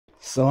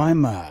So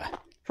I'm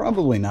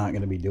probably not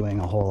going to be doing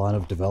a whole lot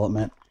of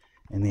development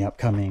in the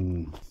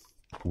upcoming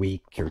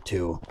week or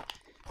two.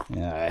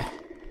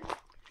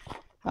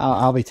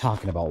 I'll be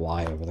talking about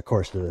why over the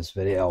course of this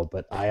video,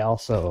 but I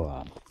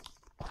also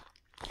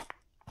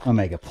I'll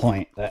make a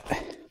point that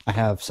I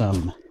have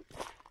some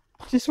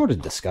just sort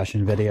of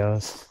discussion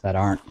videos that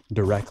aren't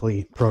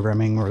directly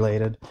programming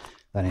related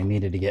that I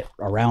needed to get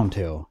around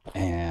to,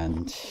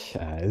 and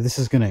this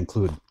is going to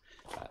include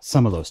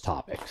some of those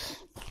topics.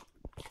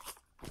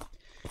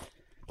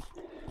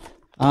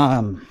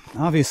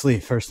 Obviously,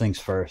 first things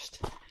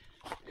first,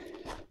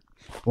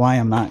 why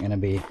I'm not going to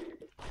be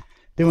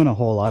doing a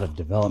whole lot of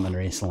development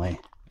recently,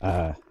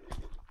 and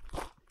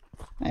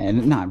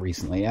not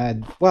recently,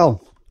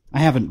 well, I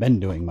haven't been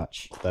doing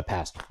much the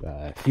past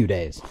few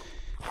days,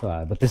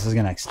 but this is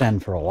going to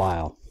extend for a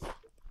while.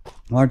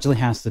 Largely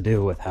has to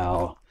do with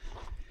how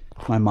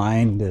my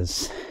mind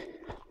is,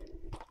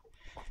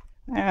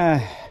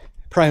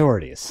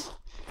 priorities.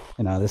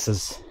 You know, this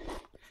is,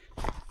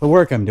 the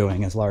work I'm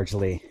doing is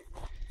largely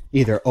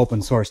either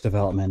open source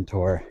development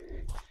or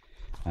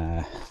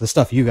the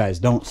stuff you guys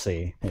don't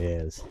see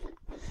is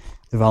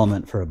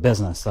development for a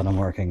business that I'm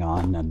working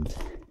on, and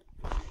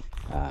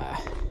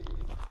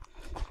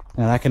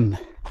that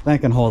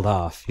can hold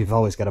off. You've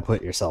always got to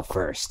put yourself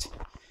first.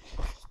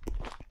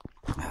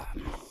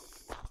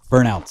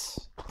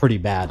 Burnout's pretty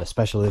bad,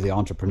 especially the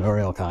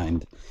entrepreneurial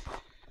kind.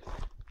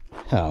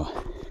 So,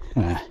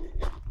 I'm gonna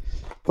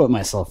put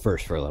myself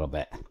first for a little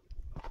bit.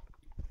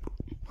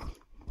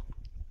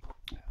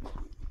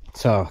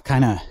 So,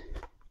 kind of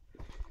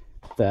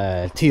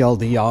the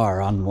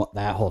TLDR on what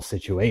that whole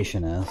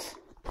situation is.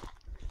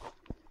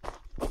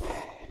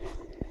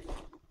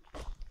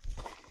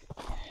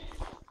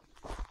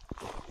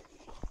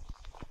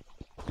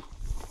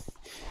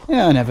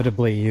 Yeah,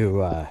 inevitably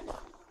you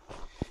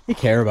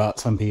care about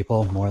some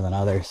people more than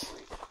others.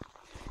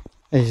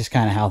 It's just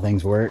kind of how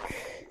things work.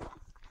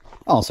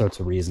 All sorts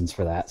of reasons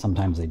for that.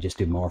 Sometimes they just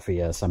do more for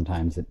you.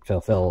 Sometimes it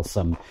fulfills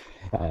some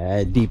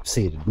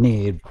deep-seated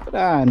need. But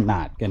I'm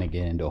not going to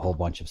get into a whole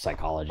bunch of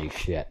psychology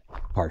shit,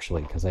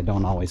 partially because I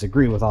don't always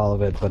agree with all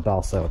of it, but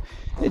also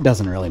it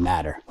doesn't really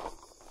matter.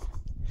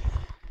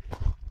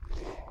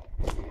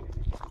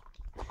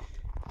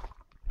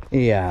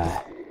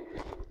 Yeah.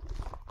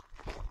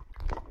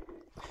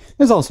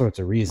 There's all sorts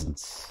of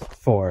reasons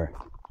for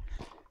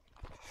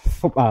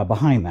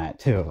behind that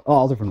too.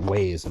 All different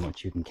ways in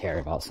which you can care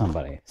about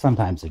somebody.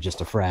 Sometimes they're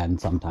just a friend.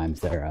 Sometimes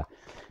they're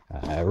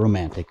a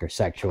romantic or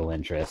sexual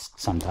interest.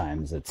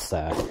 Sometimes it's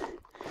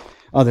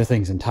other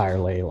things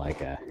entirely,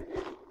 like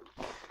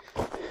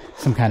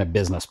some kind of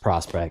business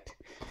prospect.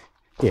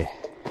 Yeah,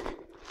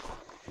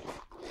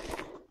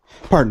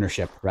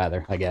 partnership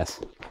rather, I guess.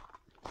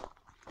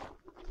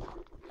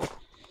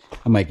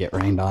 I might get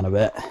rained on a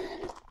bit.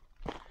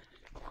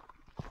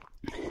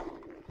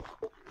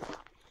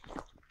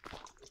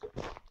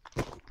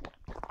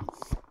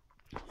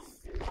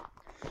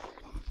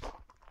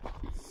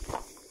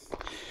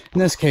 In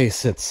this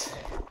case, it's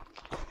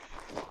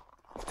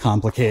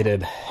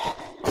complicated.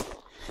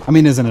 I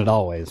mean, isn't it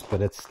always?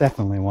 But it's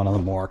definitely one of the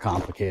more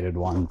complicated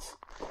ones.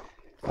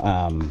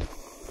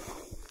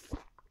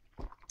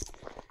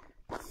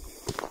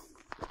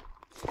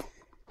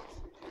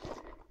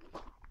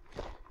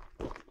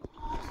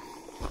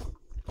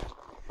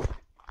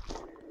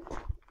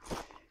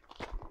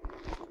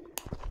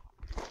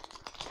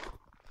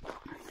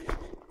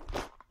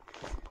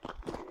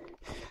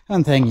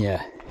 One thing you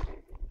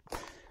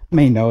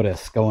may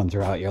notice going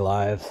throughout your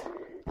lives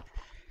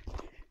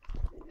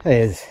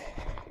is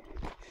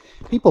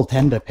people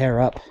tend to pair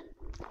up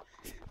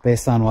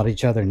based on what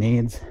each other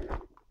needs.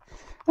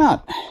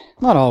 Not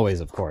always,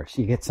 of course.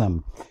 You get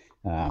some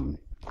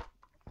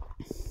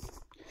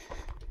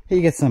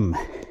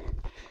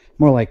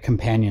more like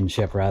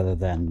companionship rather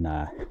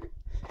than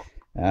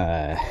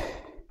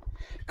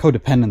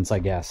codependence, I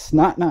guess.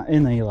 Not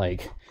in a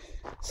like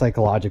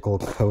psychological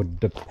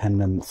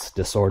codependence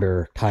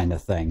disorder kind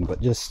of thing, but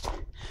just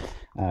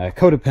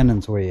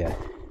codependence where you're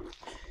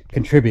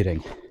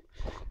contributing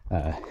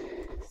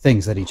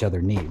things that each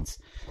other needs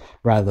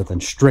rather than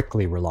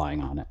strictly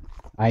relying on it.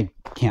 I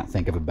can't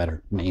think of a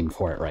better name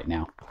for it right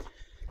now.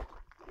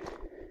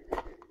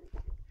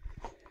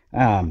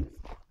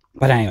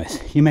 But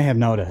anyways, you may have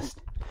noticed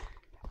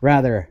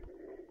rather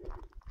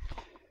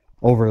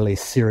overly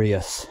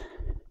serious,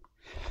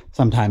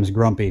 sometimes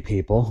grumpy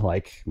people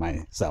like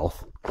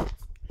myself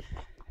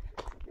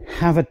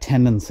have a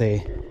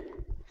tendency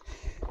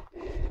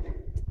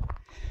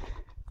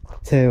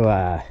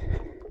to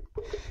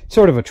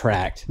sort of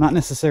attract, not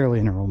necessarily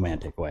in a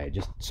romantic way,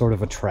 just sort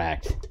of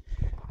attract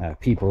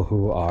people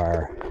who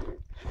are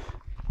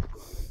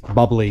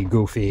bubbly,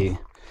 goofy,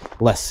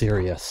 less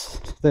serious.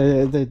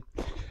 The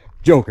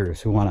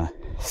jokers who want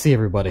to see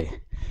everybody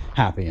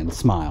happy and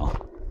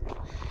smile,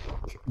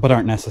 but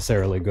aren't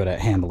necessarily good at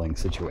handling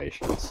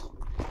situations.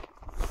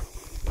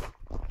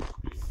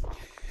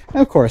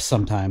 And of course,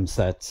 sometimes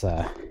that's,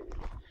 a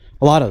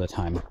lot of the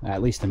time,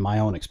 at least in my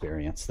own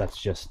experience, that's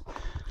just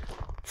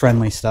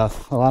friendly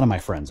stuff. A lot of my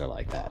friends are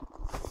like that.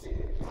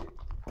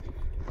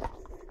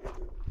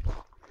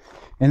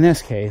 In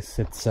this case,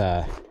 it's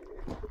the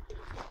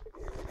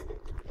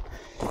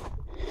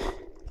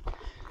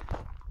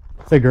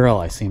girl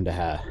I seem to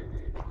have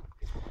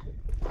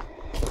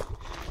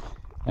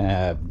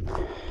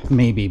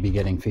maybe be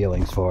getting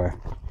feelings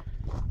for.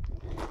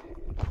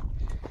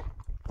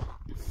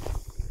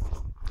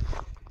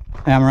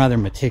 I'm rather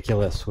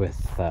meticulous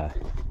with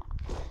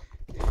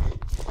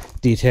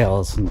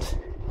details and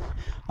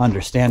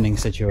understanding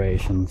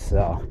situations,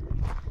 so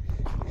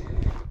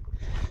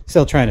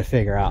still trying to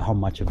figure out how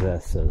much of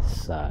this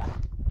is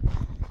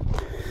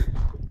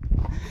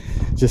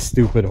just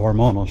stupid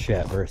hormonal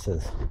shit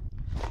versus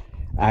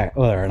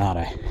whether or not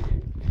I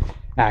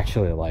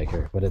actually like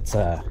her. But it's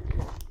as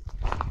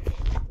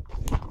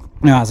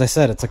I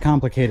said, it's a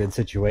complicated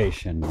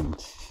situation,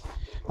 and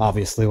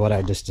obviously what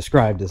I just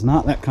described is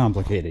not that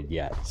complicated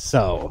yet.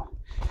 So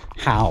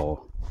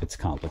how it's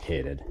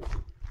complicated?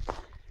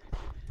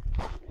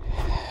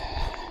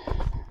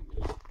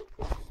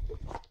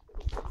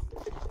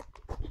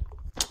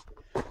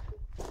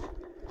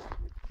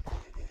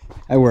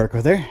 I work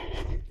with her.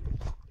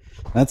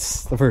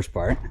 That's the first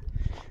part.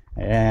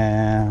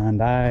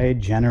 And I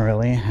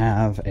generally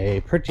have a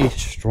pretty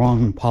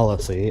strong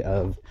policy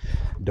of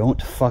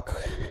don't fuck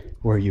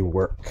where you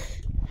work.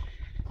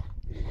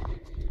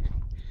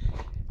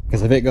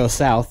 Because if it goes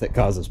south, it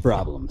causes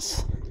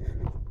problems.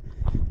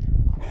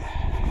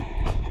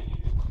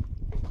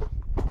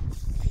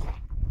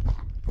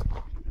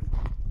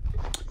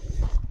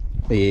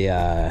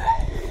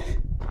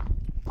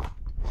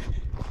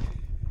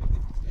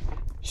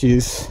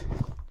 She's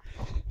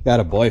got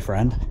a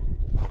boyfriend.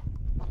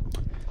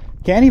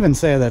 Can't even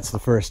say that's the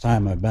first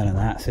time I've been in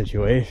that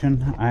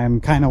situation. I'm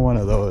kind of one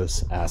of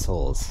those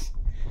assholes.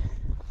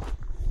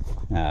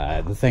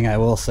 The thing I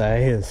will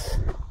say is,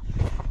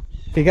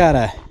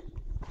 if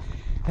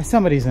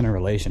somebody's in a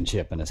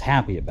relationship and is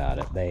happy about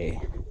it,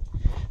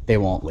 they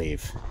won't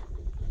leave.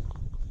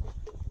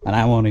 And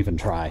I won't even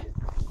try.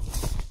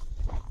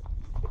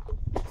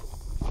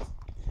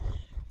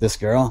 This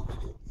girl,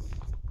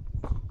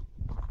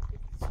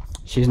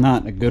 she's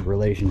not in a good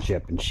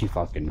relationship, and she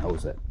fucking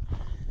knows it.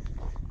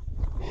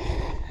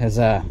 As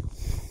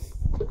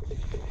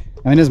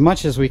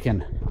much as we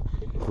can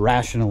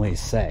rationally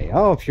say,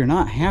 oh, if you're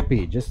not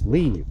happy, just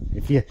leave.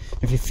 If you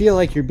feel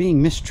like you're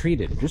being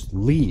mistreated, just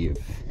leave.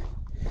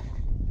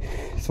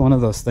 It's one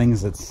of those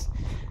things that's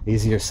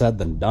easier said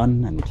than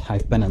done, and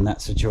I've been in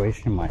that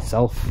situation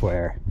myself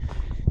where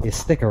you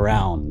stick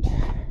around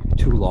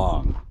too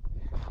long,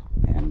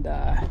 and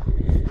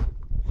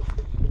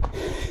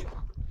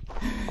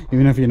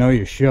even if you know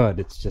you should,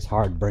 it's just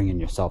hard bringing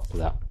yourself to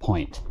that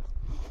point.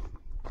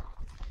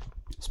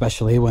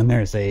 Especially when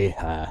there's a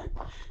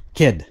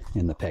kid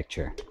in the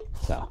picture.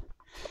 So,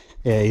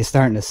 yeah, you're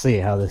starting to see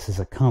how this is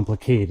a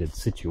complicated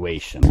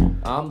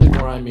situation. I'm the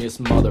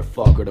grimiest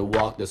motherfucker to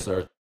walk this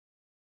earth.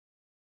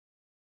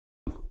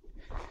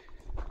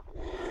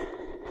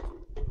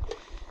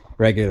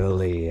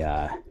 Regularly,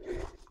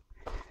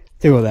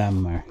 two of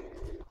them are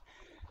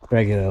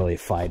regularly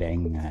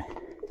fighting.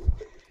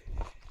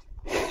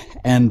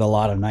 And a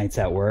lot of nights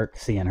at work,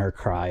 seeing her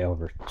cry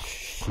over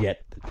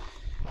shit.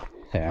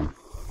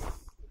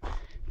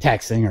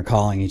 Texting or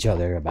calling each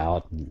other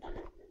about. And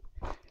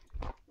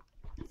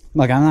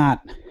look, I'm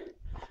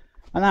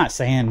not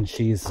saying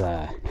she's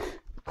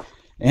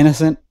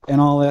innocent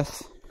in all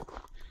this,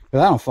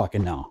 because I don't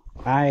fucking know.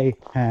 I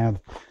have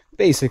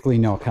basically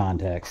no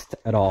context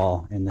at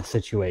all in the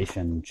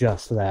situation,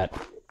 just that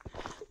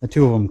the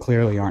two of them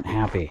clearly aren't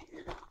happy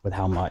with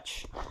how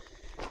much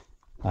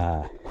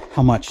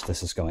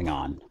this is going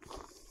on.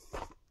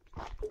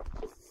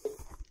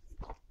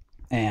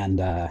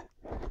 And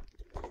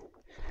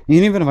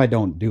even if I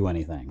don't do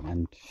anything,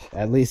 and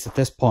at least at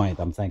this point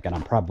I'm thinking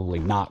I'm probably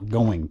not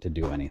going to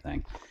do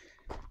anything,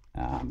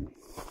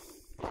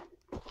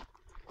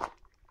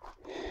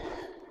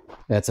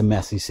 that's a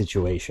messy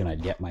situation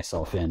I'd get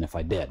myself in if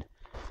I did.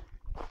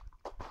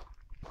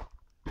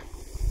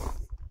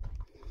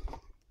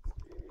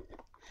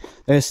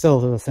 There's still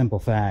the simple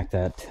fact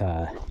that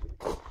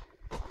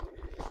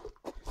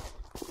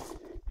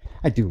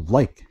I do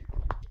like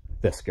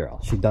this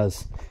girl. She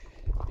does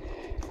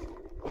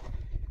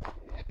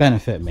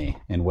benefit me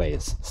in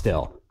ways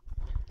still,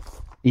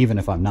 even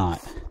if I'm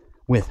not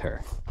with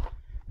her.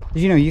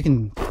 You know, you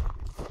can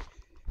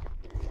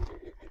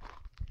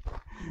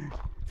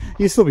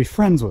still be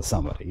friends with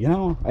somebody, you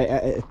know?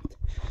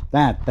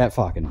 That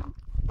fucking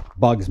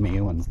bugs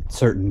me when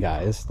certain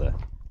guys, the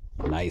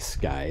nice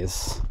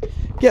guys,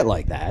 get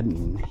like that,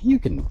 and you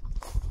can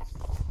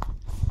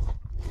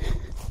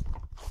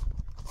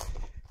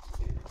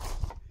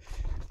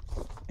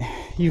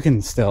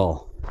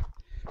still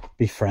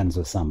be friends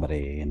with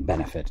somebody and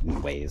benefit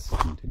in ways.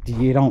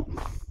 You don't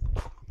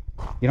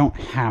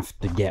have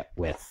to get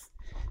with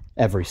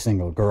every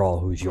single girl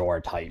who's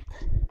your type.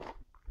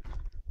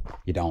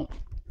 You don't.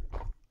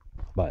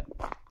 But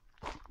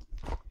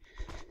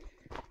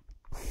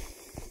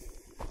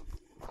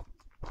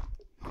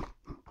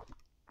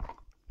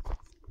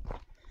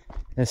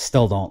I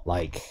still don't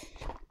like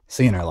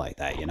seeing her like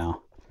that, you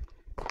know?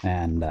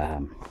 And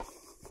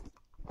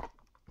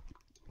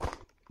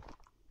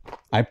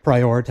I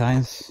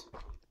prioritize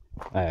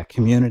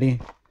community,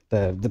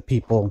 the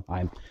people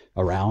I'm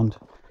around,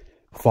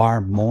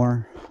 far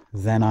more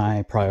than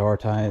I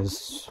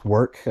prioritize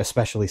work,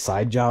 especially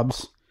side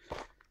jobs.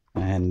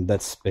 And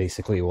that's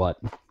basically what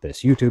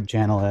this YouTube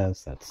channel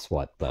is. That's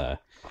what the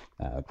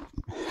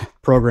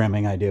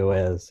programming I do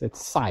is.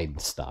 It's side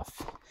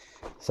stuff.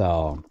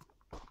 So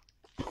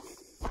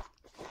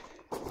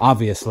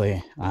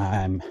obviously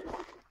I'm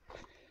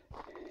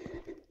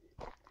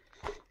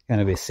going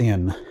to be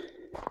seeing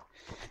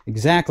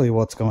exactly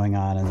what's going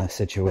on in this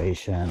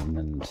situation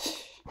and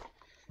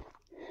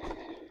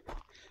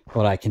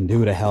what I can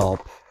do to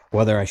help,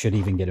 whether I should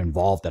even get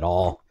involved at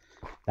all,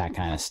 that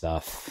kind of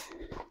stuff.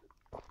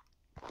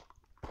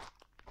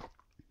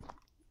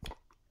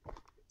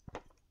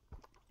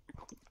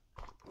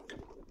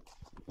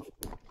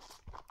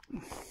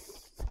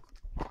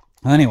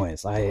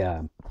 Anyways,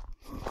 I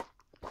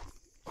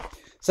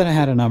said I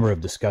had a number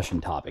of discussion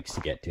topics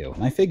to get to,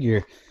 and I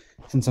figure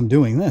since I'm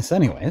doing this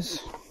anyways,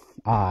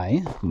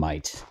 I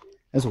might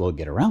as well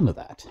get around to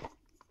that.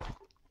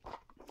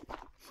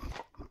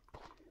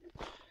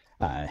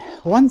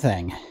 One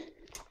thing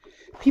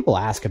people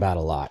ask about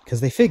a lot, because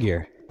they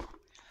figure,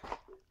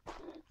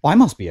 well, I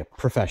must be a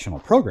professional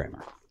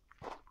programmer.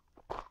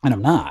 And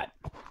I'm not.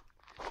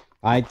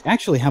 I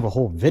actually have a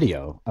whole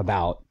video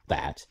about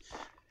that.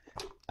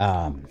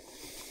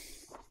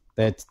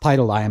 It's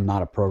titled, I Am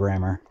Not a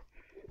Programmer.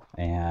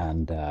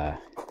 And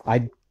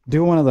I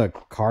do one of the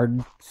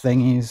card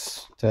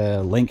thingies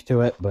to link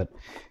to it, but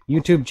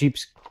YouTube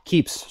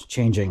keeps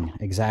changing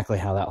exactly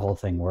how that whole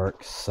thing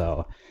works,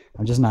 so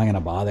I'm just not going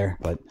to bother,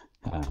 but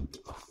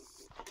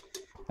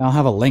I'll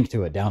have a link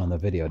to it down in the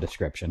video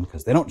description,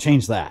 because they don't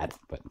change that,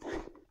 but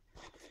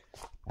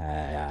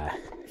I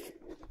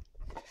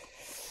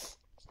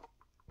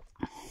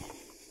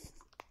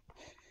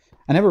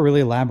never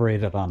really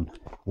elaborated on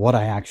what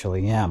I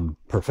actually am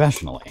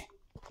professionally.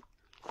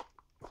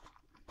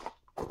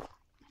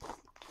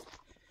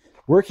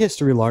 Work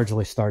history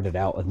largely started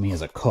out with me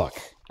as a cook,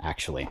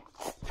 actually.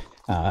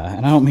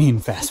 And I don't mean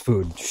fast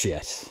food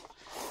shit.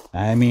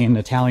 I mean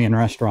Italian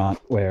restaurant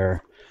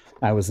where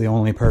I was the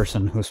only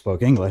person who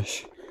spoke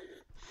English.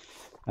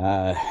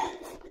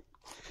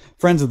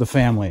 Friends of the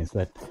family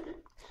that...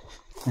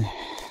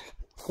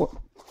 Well,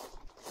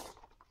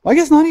 I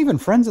guess not even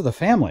friends of the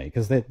family,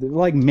 because they're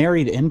like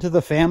married into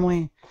the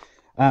family.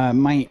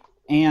 My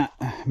aunt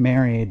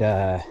married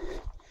an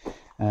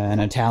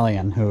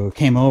Italian who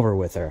came over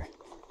with her.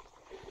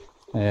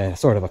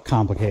 Sort of a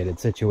complicated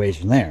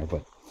situation there,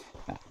 but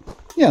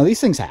you know,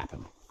 these things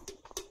happen.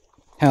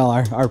 Hell,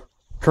 our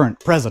current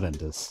president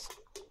is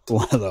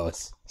one of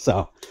those.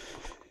 So,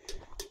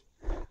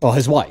 well,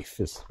 his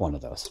wife is one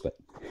of those, but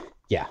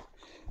yeah.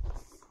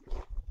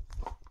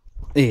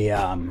 He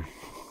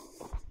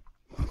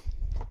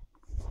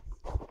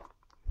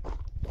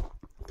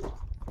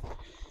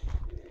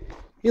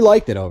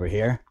liked it over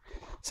here.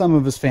 Some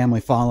of his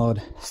family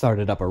followed,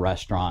 started up a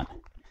restaurant.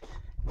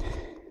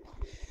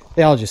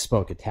 They all just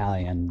spoke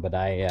Italian, but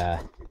it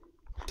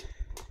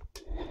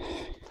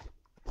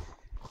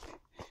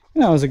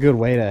was a good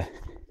way to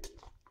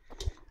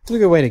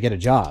get a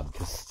job,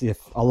 because if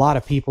a lot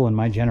of people in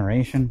my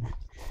generation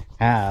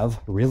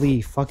have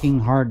really fucking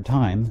hard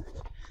time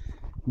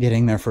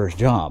getting their first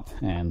job,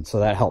 and so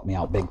that helped me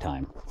out big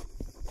time.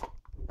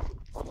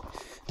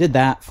 Did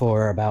that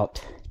for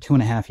about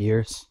 2.5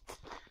 years.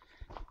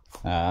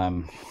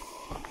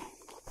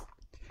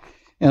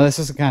 This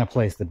is the kind of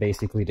place that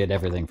basically did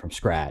everything from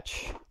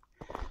scratch.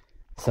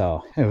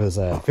 So it was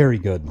a very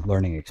good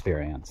learning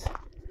experience.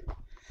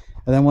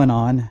 I then went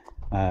on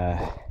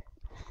to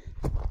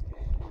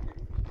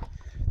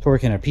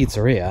work in a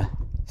pizzeria.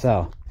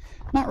 So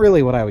not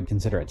really what I would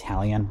consider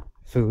Italian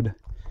food.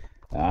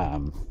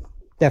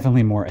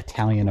 Definitely more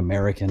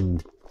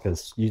Italian-American,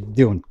 because you're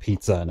doing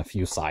pizza and a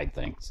few side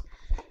things.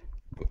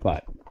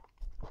 But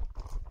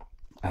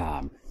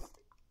I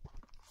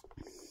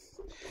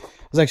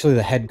was actually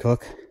the head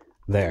cook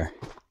there.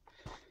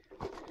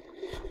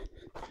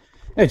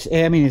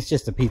 It's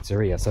just a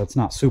pizzeria, so it's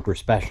not super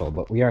special,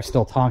 but we are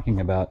still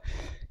talking about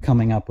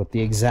coming up with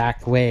the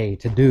exact way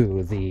to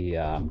do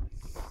the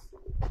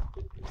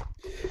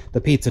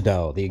pizza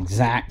dough, the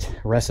exact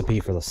recipe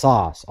for the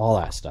sauce, all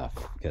that stuff,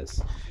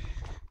 because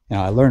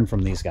I learned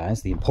from these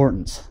guys the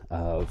importance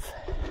of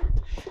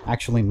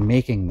actually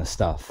making the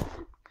stuff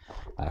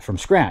from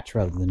scratch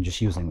rather than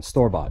just using the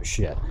store-bought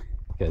shit,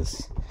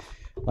 because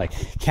like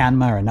canned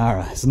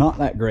marinara is not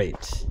that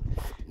great,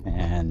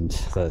 and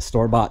the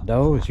store-bought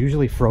dough is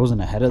usually frozen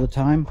ahead of the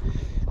time,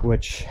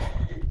 which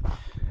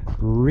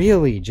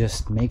really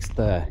just makes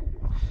the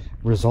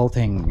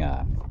resulting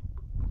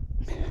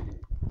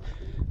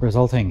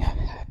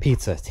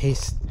pizza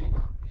taste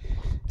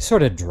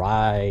sort of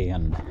dry,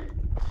 and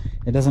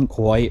it doesn't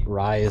quite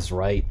rise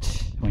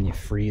right when you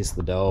freeze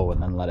the dough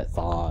and then let it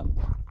thaw.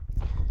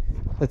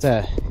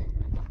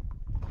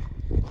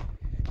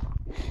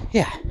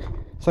 Yeah,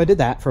 So I did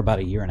that for about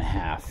a year and a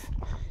half.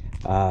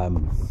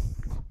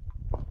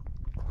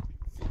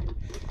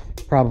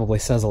 Probably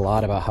says a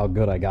lot about how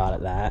good I got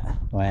at that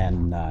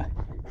when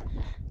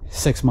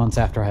 6 months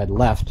after I had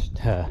left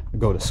to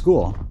go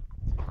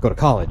to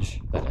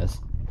college, that is,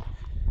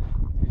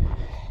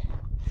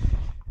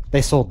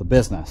 they sold the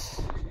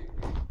business.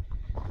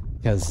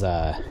 Because,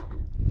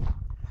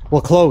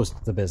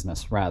 closed the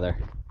business, rather.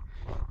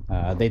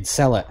 They'd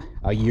sell it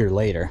a year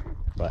later,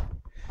 but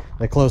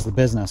they closed the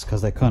business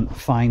because they couldn't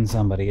find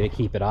somebody to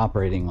keep it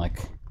operating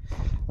like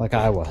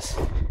I was.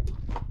 So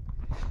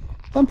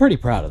I'm pretty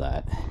proud of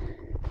that.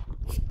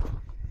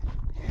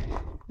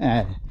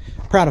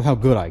 Proud of how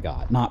good I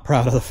got, not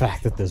proud of the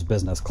fact that this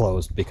business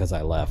closed because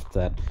I left.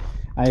 That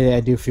I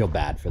do feel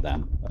bad for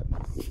them. But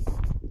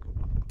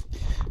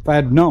if I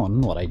had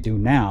known what I do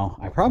now,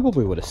 I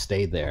probably would have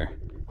stayed there.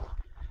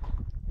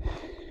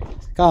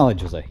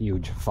 College was a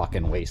huge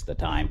fucking waste of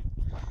time.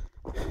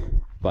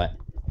 But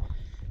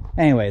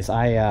anyways,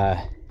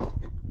 I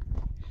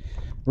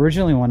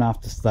originally went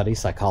off to study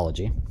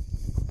psychology.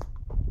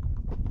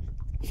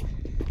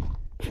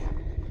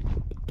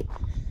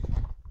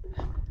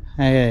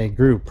 I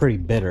grew pretty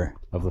bitter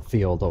of the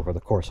field over the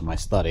course of my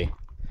study.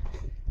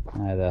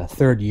 The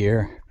third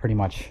year, pretty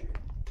much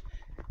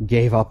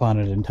gave up on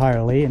it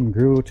entirely and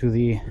grew to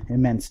the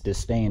immense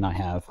disdain I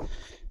have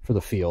for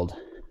the field.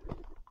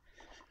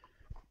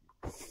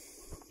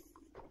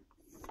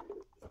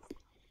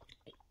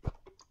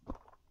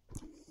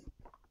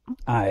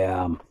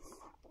 I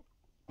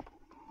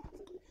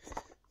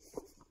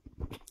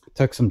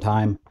took some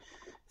time to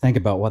think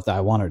about what I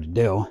wanted to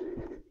do.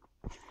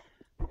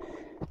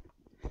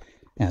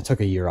 And I took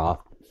a year off.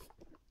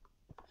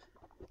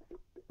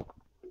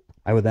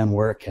 I would then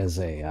work as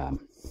a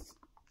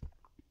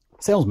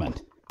salesman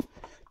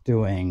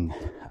doing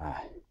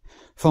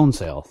phone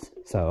sales.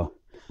 So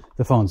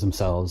the phones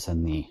themselves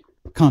and the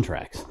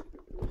contracts.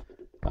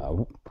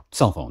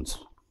 Cell phones,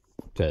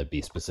 to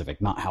be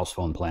specific, not house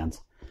phone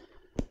plans.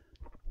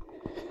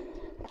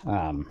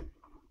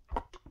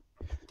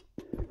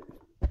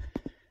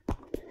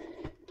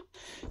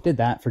 Did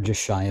that for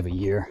just shy of a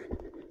year.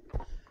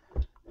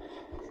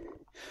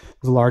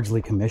 It was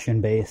largely commission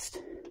based,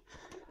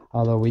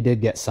 although we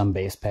did get some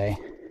base pay,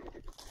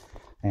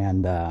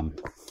 and that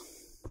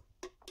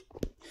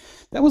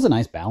was a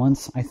nice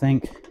balance, I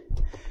think,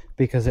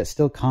 because it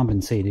still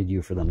compensated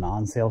you for the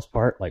non-sales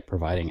part, like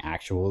providing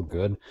actual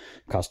good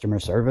customer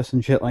service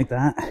and shit like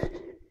that,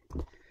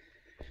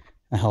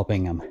 and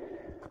helping them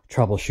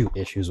troubleshoot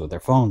issues with their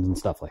phones and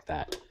stuff like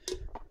that.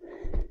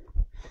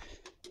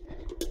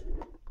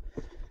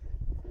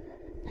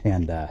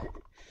 And I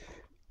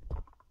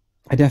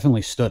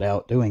definitely stood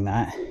out doing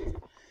that,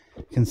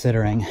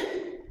 considering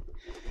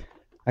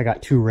I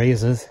got 2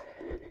 raises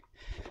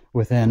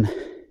within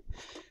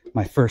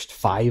my first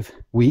 5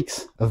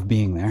 weeks of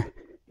being there.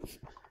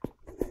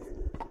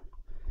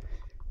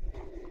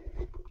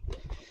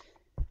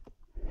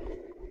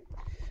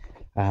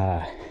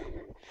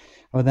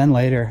 Well, then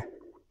later,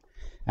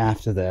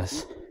 after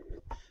this,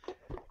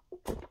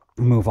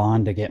 move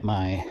on to get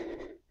my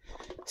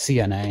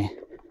CNA,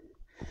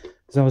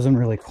 because I wasn't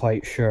really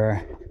quite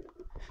sure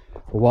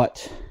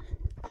what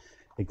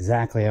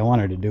exactly I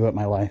wanted to do with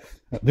my life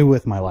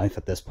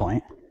at this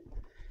point.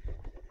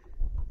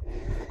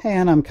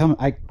 And I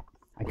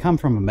come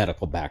from a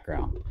medical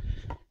background.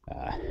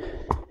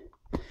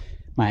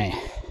 My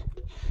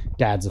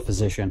dad's a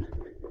physician.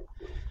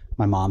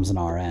 My mom's an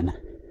RN.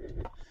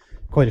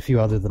 Quite a few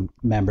other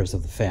members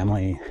of the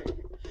family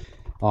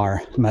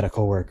are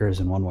medical workers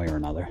in one way or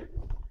another.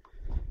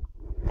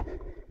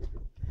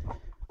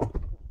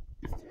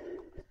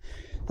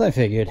 So I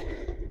figured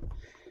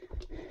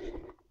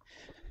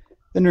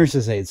the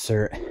nurse's aid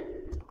cert,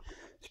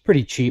 it's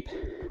pretty cheap.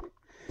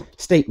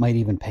 State might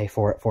even pay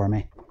for it for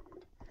me.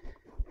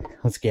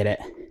 Let's get it.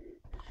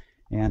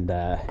 And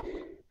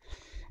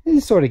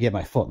just sort of get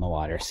my foot in the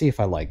water, see if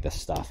I like this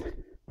stuff.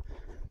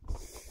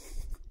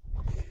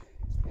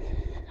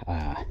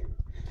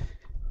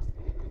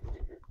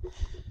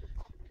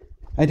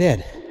 I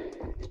did.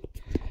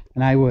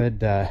 And I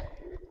would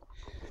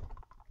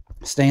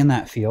stay in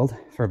that field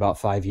for about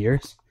 5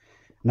 years.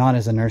 Not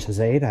as a nurse's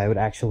aide. I would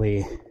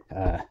actually,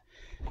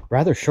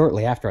 rather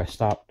shortly after I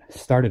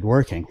started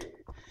working,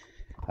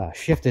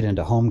 shifted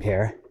into home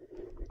care,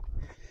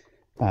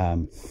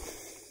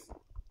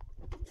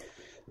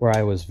 where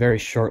I was very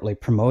shortly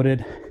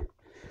promoted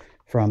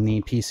from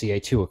the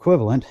PCA2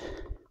 equivalent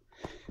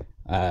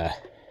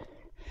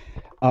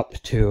up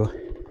to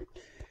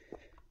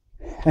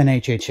an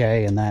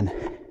HHA, and then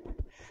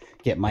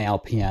get my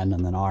LPN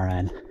and then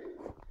RN.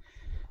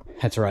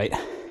 That's right,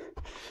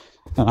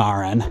 an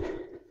RN.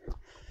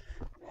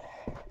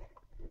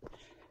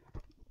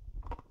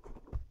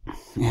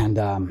 And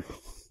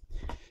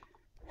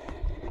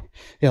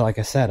yeah, like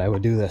I said, I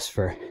would do this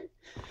for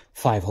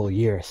 5 whole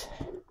years.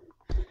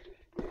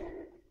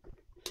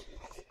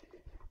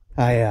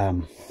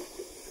 The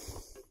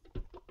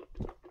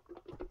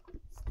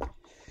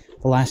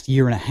last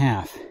year and a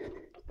half,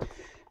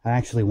 I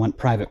actually went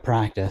private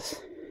practice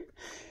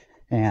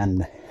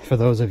And for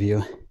those of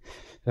you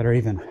that are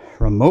even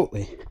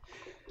remotely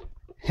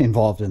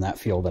involved in that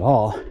field at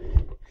all,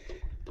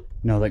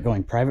 know that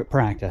going private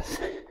practice,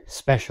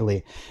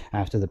 especially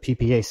after the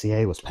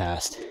PPACA was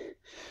passed,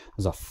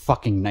 was a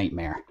fucking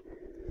nightmare.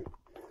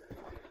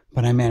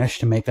 But I managed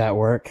to make that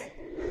work.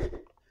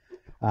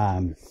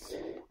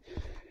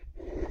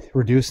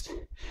 Reduced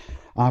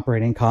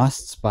operating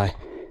costs by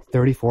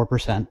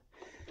 34%,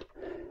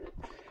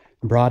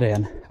 brought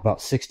in about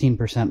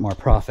 16% more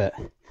profit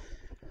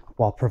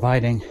while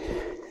providing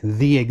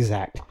the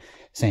exact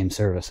same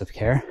service of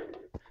care,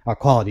 or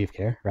quality of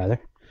care, rather.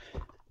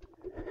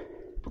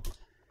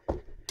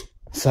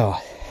 So,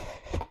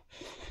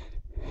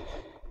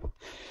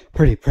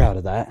 pretty proud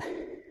of that.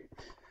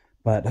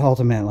 But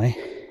ultimately,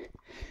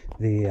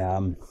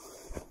 the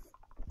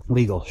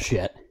legal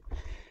shit,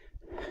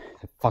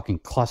 the fucking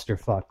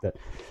clusterfuck that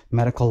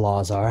medical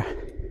laws are,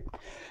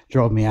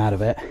 drove me out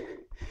of it.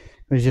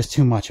 It was just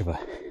too much of a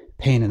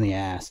pain in the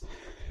ass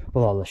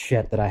with all the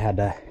shit that I had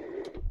to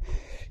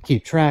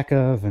keep track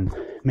of and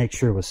make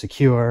sure was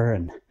secure,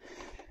 and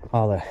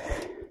all the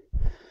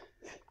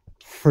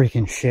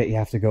freaking shit you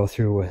have to go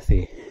through with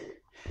the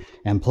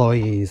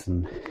employees,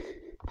 and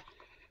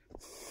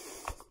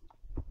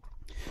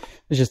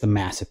it's just a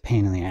massive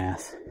pain in the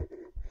ass.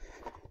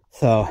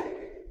 So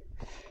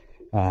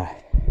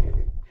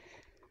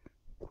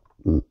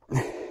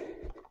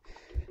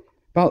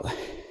about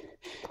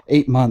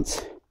 8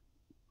 months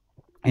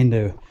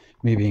into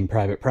me being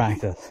private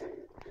practice,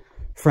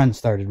 friends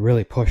started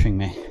really pushing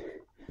me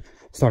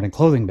starting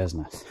clothing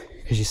business.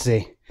 Because you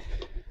see,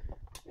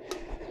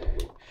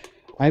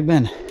 I've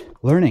been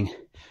learning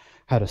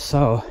how to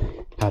sew,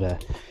 how to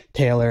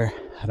tailor,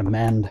 how to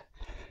mend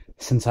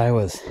since I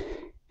was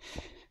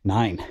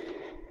 9.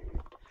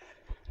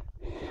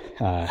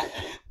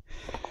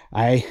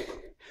 I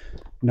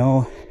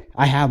know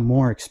I have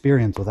more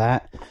experience with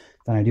that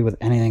than I do with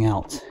anything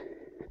else,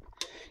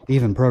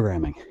 even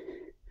programming.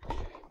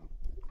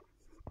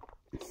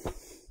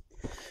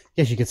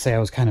 Guess you could say I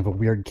was kind of a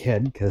weird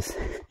kid, because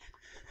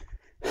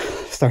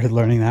started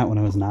learning that when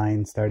I was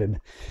 9,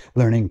 started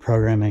learning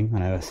programming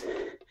when I was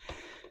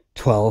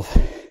 12.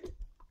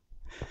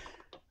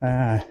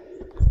 12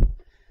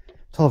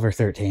 or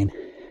 13.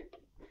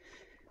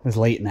 It was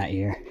late in that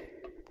year.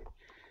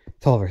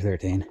 12 or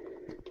 13.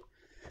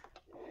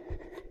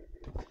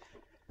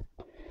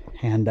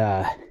 And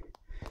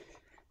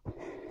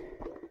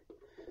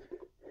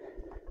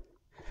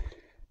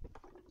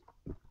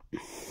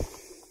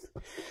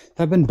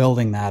I've been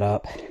building that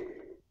up,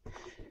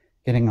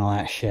 getting all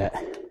that shit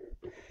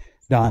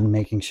done,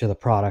 making sure the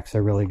products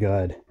are really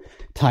good,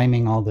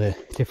 timing all the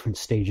different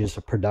stages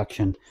of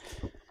production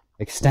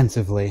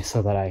extensively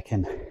so that I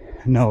can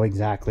know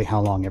exactly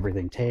how long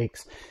everything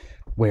takes,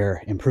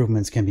 where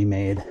improvements can be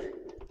made,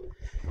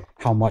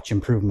 how much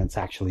improvements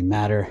actually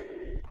matter,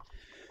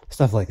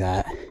 stuff like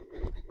that.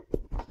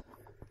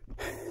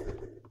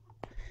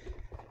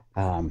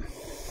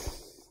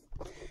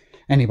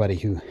 Anybody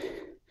who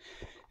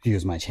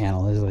views my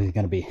channel is going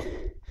to be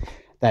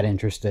that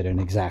interested in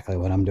exactly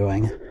what I'm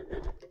doing.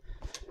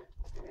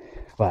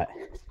 But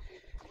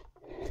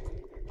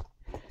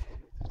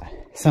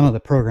some of the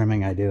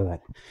programming I do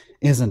that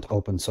isn't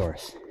open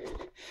source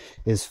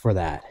is for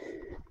that.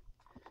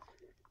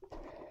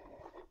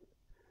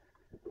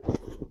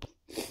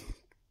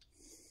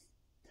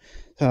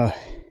 So,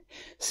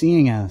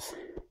 seeing as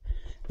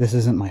this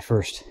isn't my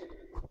first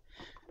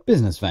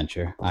business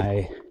venture,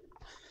 I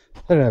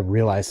started to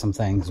realize some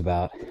things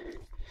about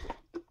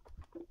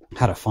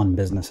how to fund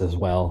businesses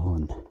well,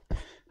 and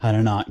how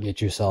to not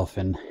get yourself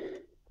in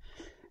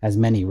as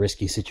many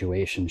risky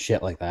situations,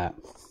 shit like that.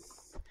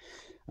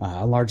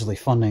 Largely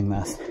funding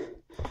this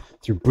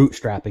through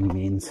bootstrapping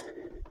means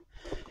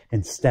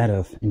instead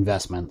of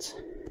investments.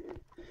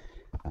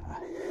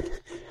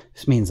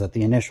 This means that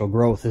the initial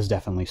growth is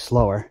definitely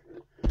slower.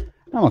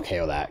 I'm okay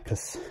with that,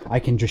 because I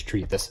can just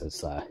treat this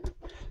as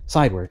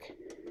side work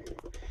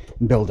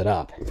and build it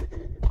up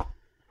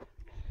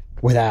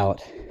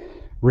without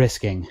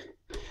risking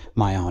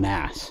my own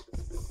ass.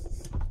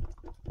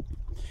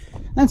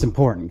 That's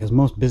important, because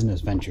most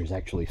business ventures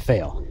actually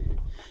fail.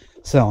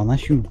 So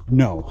unless you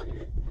know,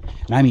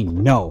 and I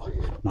mean know,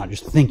 not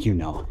just think you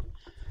know,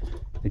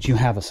 that you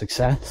have a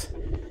success,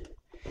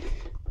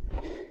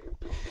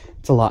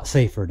 it's a lot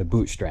safer to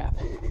bootstrap.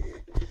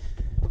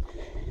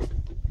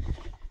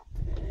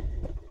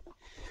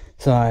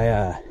 So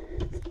I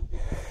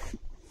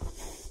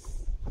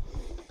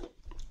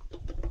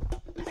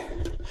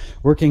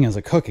working as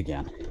a cook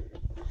again.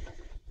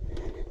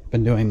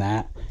 Been doing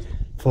that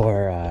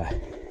for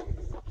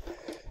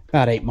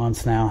about 8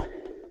 months now.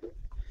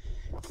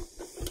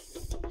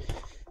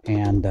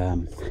 And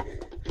no,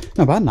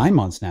 about 9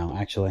 months now,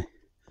 actually.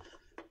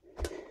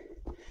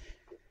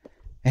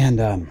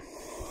 And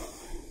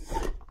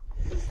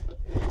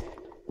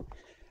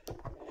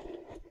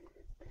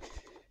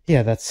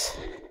yeah, that's,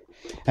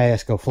 I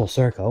just go full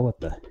circle with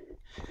the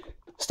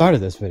start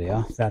of this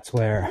video. That's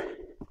where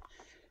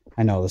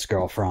I know this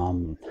girl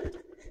from.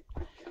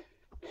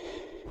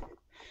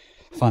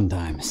 Fun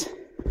times.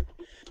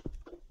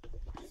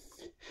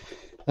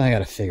 I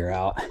gotta figure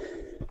out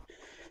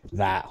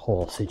that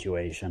whole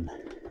situation.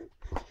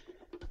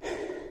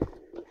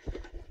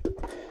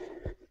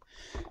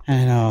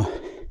 I know,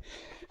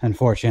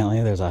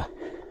 unfortunately, there's a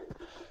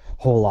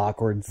whole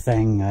awkward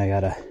thing I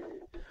gotta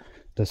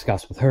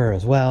discuss with her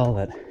as well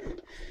that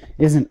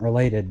isn't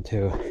related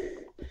to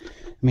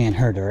me and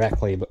her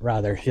directly, but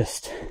rather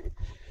just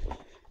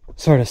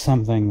sort of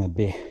something that'd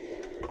be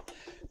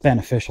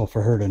beneficial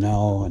for her to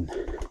know, and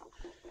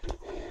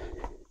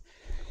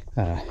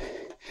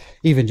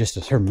even just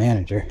as her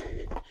manager,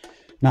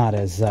 not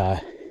as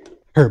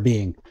her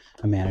being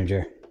a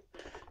manager.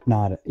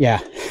 Not, yeah.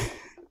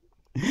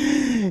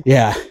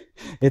 Yeah,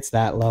 it's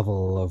that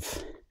level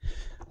of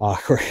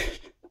awkward.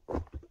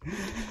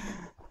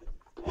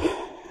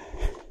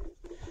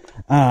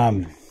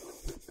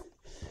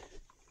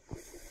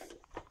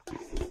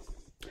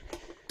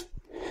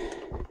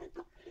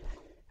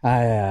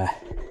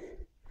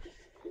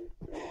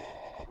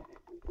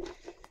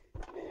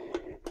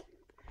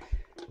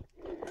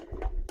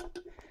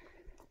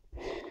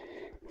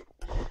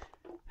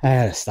 I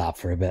had to stop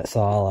for a bit,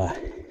 so I'll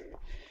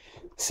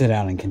sit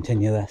down and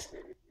continue this.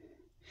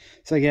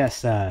 So I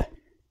guess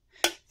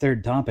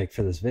third topic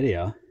for this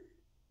video,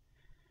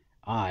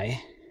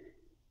 I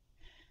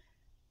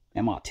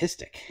am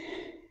autistic.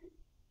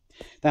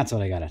 That's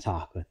what I gotta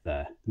talk with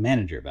the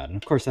manager about. And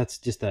of course, that's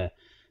just a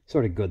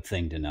sort of good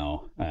thing to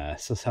know.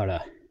 So sort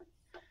of,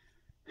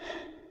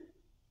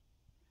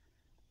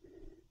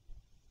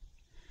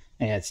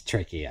 yeah, it's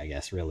tricky, I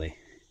guess, really.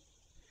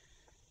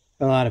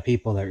 A lot of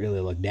people that really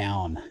look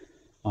down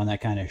on that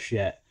kind of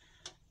shit,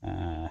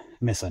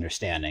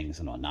 misunderstandings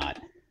and whatnot.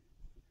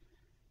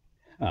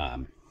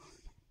 One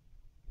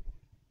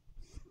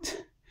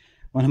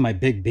of my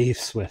big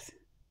beefs with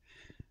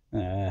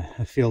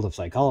a field of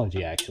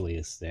psychology, actually,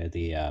 is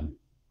the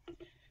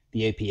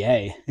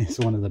APA is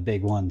one of the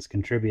big ones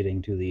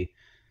contributing to the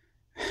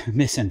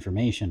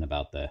misinformation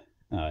about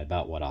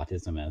about what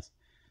autism is.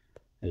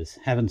 Is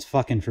heavens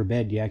fucking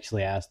forbid you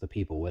actually ask the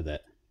people with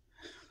it.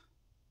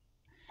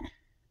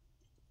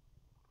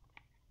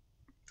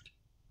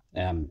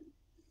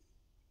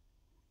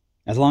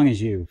 As long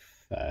as you've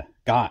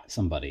got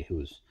somebody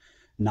who's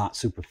not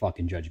super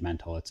fucking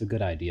judgmental, it's a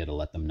good idea to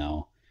let them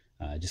know,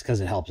 just because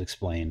it helps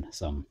explain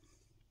some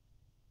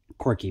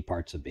quirky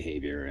parts of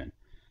behavior and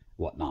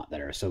whatnot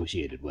that are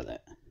associated with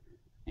it.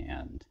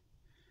 And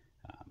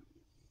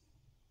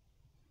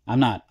I'm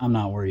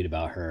not worried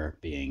about her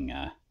being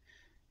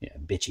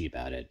bitchy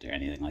about it or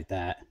anything like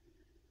that.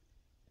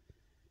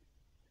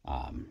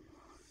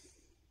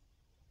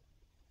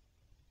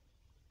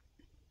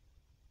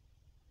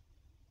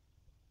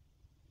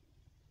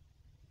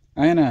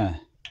 I'm gonna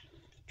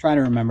try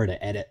to remember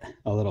to edit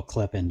a little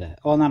clip into,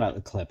 well, not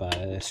a clip,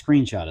 a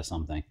screenshot of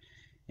something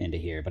into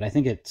here, but I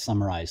think it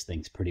summarized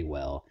things pretty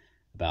well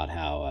about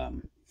how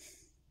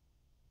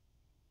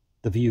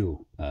the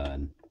views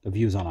on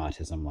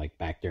autism, like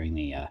back during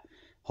the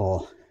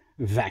whole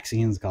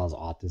vaccines cause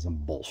autism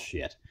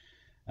bullshit,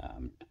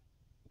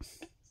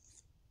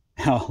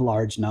 how a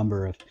large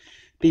number of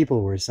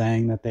people were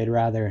saying that they'd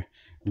rather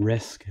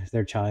risk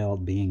their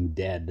child being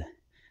dead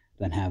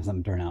than have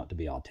them turn out to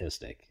be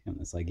autistic.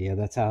 And it's like, yeah,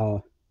 that's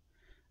how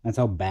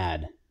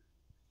bad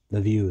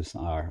the views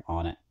are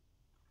on it.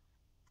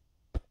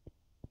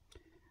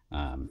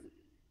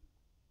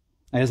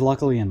 As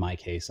luckily in my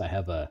case, I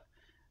have a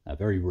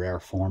very rare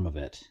form of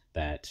it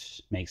that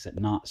makes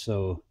it not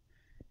so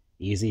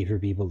easy for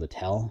people to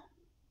tell.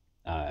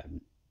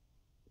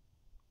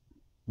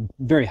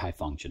 Very high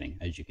functioning,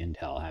 as you can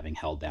tell, having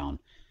held down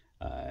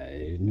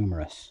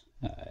numerous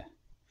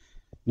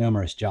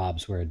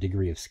jobs where a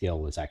degree of skill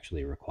was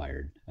actually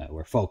required,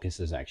 where focus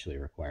is actually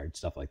required,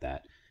 stuff like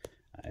that,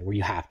 where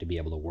you have to be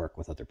able to work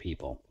with other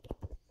people.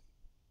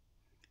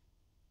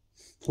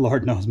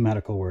 Lord knows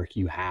medical work,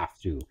 you have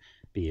to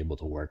be able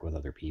to work with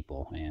other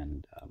people,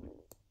 and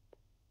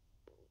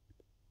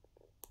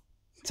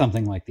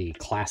something like the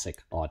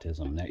classic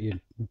autism, that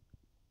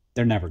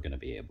they're never going to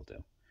be able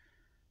to,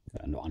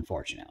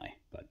 unfortunately.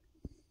 But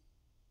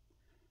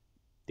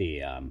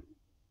the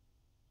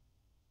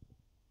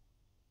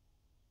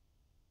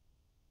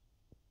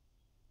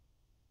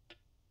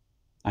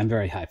I'm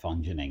very high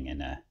functioning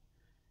in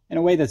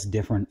a way that's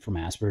different from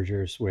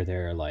Asperger's, where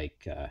they're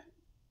like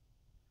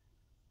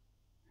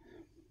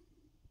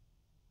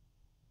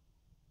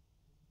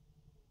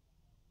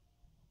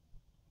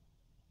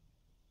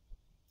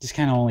just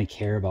kind of only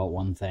care about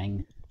one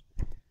thing.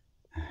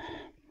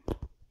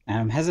 And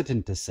I'm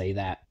hesitant to say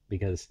that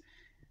because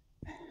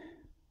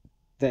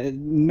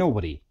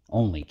nobody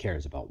only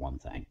cares about one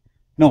thing.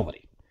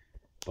 Nobody.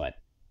 But,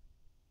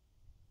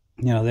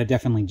 you know, they're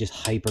definitely just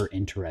hyper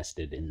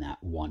interested in that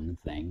one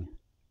thing.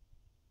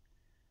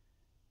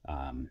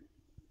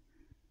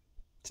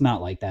 It's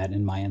not like that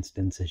in my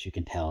instance, as you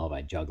can tell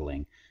by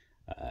juggling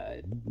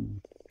a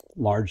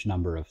large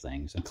number of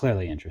things. I'm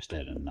clearly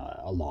interested in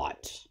a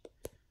lot.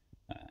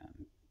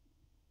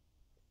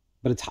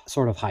 But it's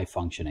sort of high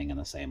functioning in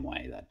the same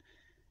way that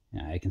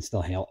I can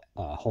still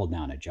hold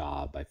down a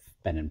job. I've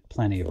been in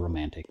plenty of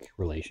romantic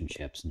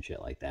relationships and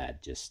shit like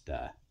that. Just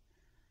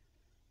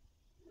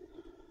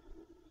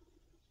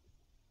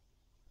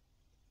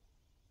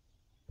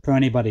for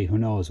anybody who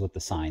knows what the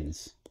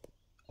signs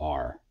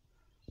are,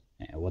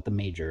 what the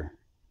major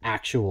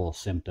actual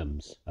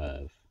symptoms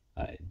of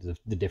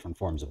the different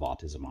forms of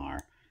autism are,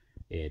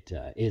 it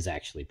is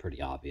actually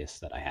pretty obvious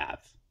that I have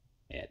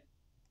it.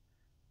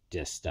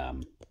 Just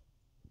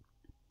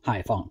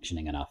high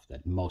functioning enough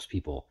that most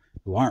people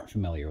who aren't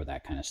familiar with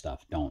that kind of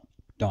stuff don't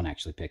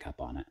actually pick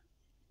up on it.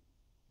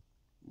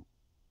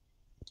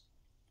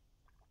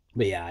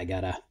 But yeah, I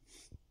gotta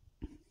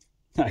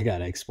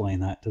explain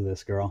that to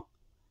this girl.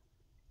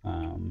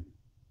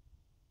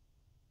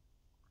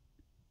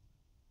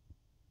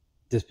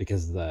 Just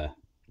because of the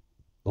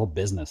whole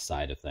business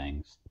side of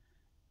things.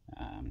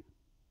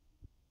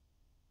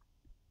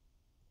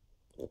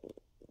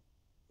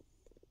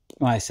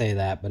 Well, I say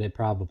that, but it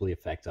probably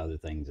affects other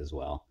things as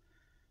well.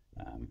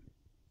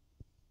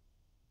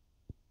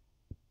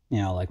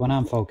 Like when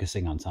I'm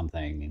focusing on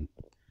something and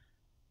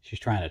she's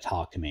trying to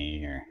talk to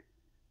me, or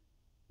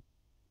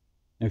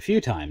a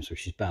few times where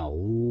she's been a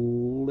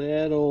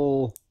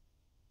little,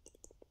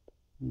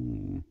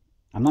 I'm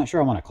not sure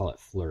I want to call it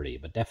flirty,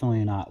 but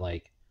definitely not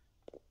like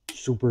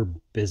super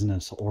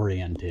business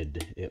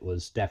oriented. It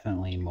was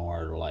definitely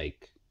more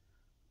like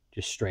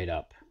just straight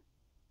up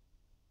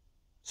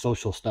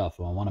social stuff.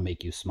 I want to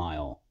make you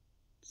smile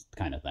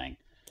kind of thing.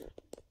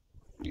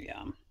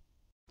 Yeah.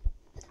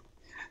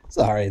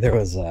 Sorry, there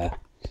was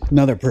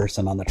another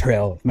person on the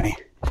trail with me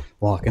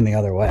walking the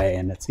other way,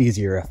 and it's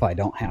easier if I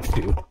don't have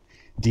to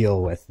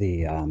deal with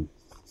the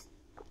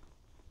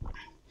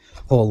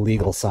whole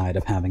legal side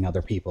of having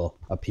other people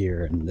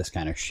appear and this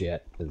kind of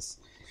shit. Because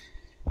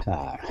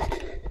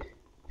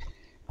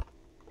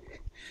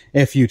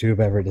if YouTube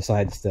ever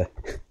decides to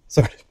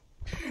sort of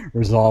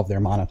resolve their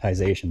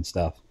monetization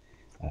stuff,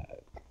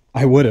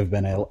 I would have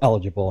been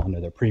eligible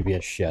under their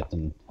previous shit.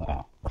 And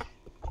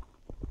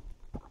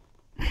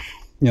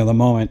the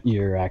moment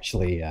you're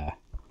actually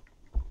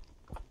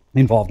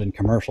involved in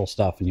commercial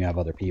stuff and you have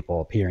other people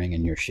appearing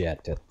in your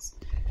shit, it's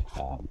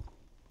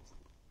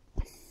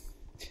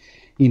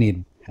you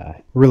need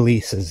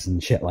releases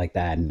and shit like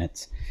that, and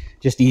it's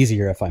just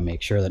easier if I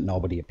make sure that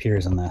nobody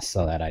appears in this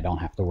so that I don't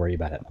have to worry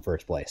about it in the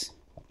first place.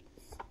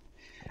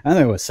 And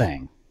I was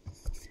saying,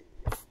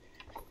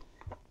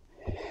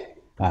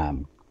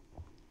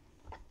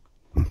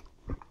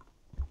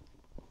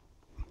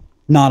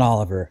 not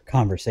all of her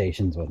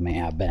conversations with me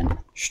have been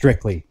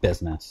strictly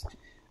business.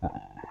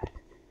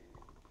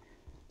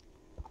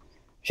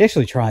 She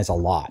actually tries a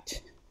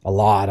lot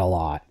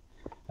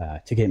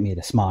to get me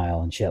to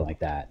smile and shit like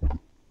that.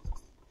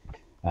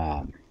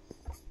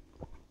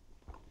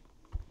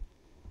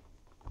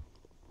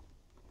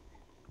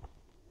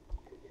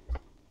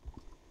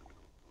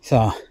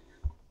 So,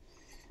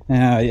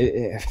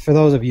 for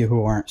those of you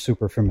who aren't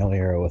super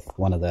familiar with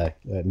one of the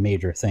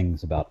major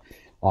things about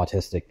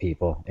autistic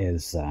people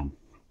is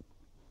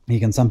you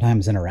can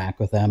sometimes interact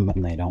with them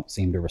and they don't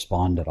seem to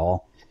respond at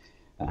all.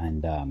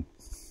 And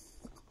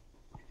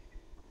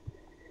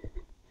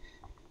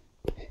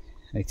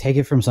I take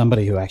it from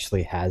somebody who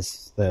actually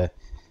has the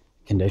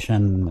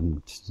condition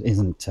and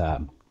isn't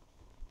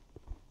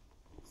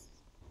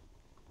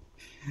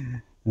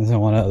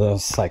one of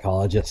those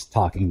psychologists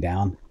talking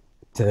down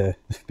to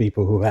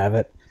people who have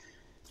it.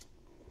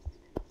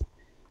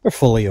 They're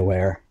fully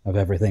aware of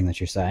everything that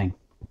you're saying.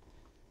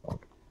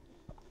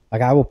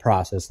 Like, I will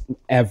process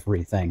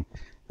everything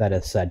that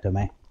is said to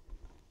me.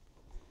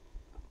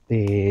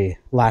 The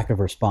lack of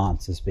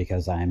response is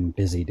because I'm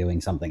busy doing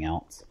something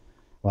else,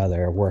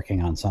 whether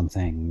working on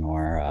something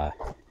or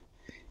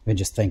even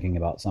just thinking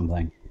about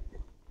something.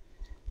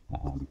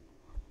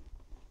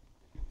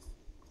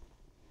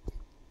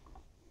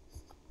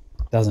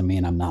 Doesn't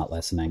mean I'm not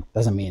listening.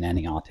 Doesn't mean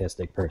any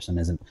autistic person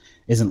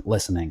isn't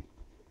listening.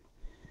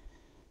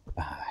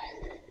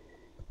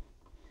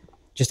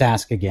 Just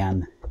ask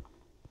again.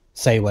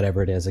 Say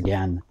whatever it is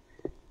again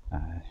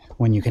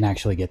when you can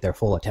actually get their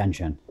full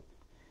attention,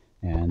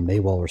 and they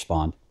will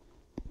respond.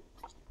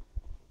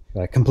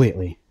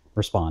 Completely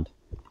respond.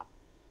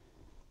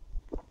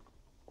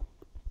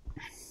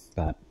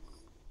 But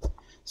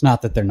it's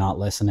not that they're not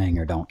listening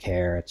or don't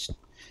care. It's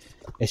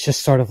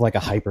just sort of like a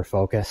hyper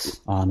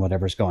focus on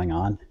whatever's going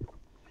on.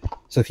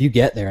 So if you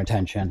get their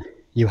attention,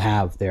 you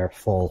have their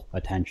full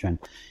attention,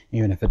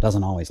 even if it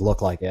doesn't always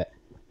look like it.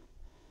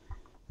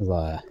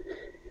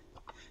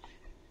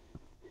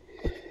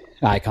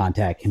 Eye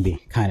contact can be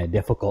kind of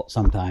difficult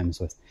sometimes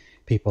with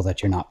people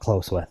that you're not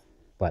close with,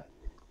 but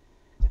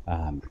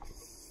if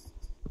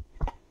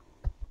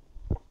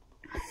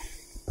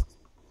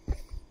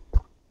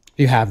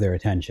you have their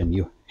attention,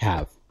 you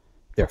have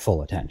their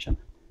full attention.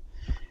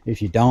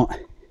 If you don't,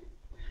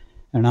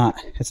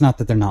 it's not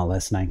that they're not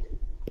listening.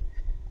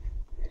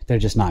 They're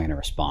just not going to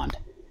respond.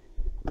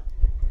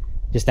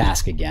 Just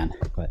ask again.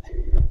 But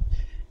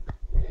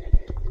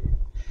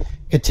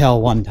could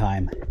tell one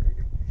time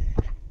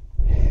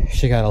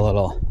she got a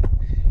little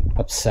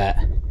upset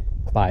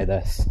by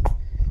this.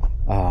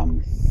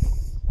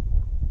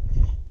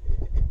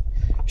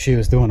 She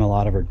was doing a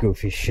lot of her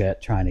goofy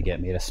shit, trying to get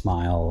me to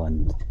smile,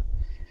 and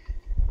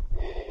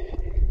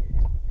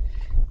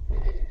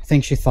I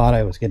think she thought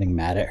I was getting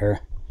mad at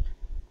her.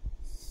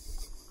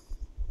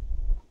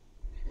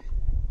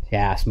 She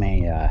asked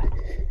me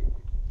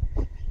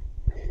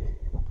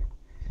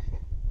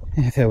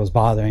if it was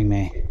bothering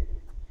me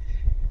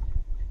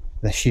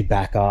that she'd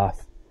back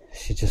off.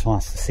 She just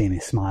wants to see me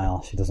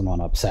smile. She doesn't want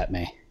to upset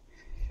me.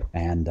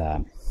 And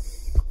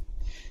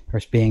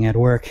first, being at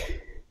work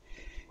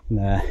in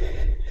the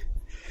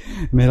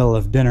middle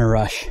of dinner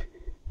rush, I'm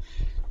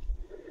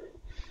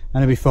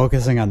going to be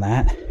focusing on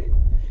that,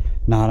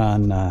 not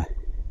on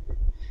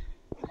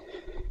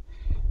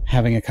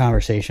having a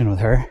conversation with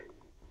her.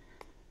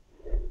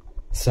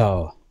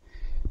 So,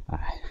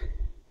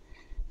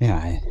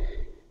 I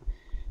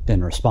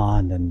didn't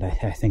respond, and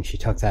I think she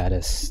took that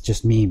as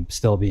just me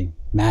still being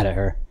mad at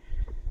her.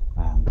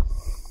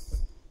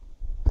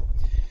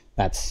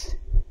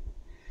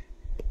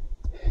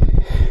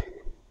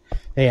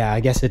 Yeah, I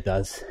guess it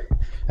does.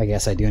 I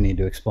guess I do need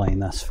to explain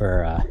this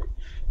for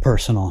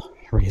personal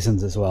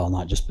reasons as well,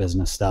 not just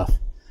business stuff.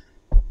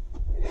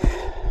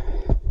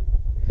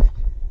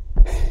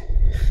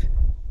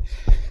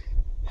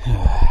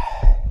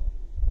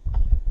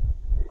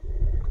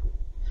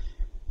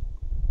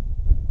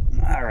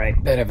 All right,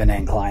 bit of an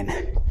incline.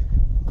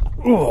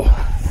 Ooh.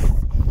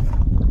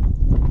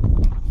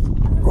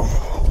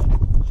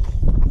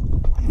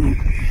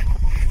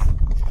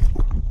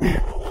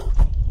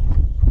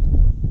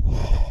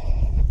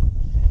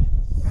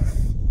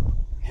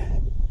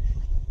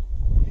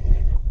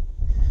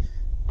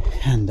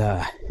 And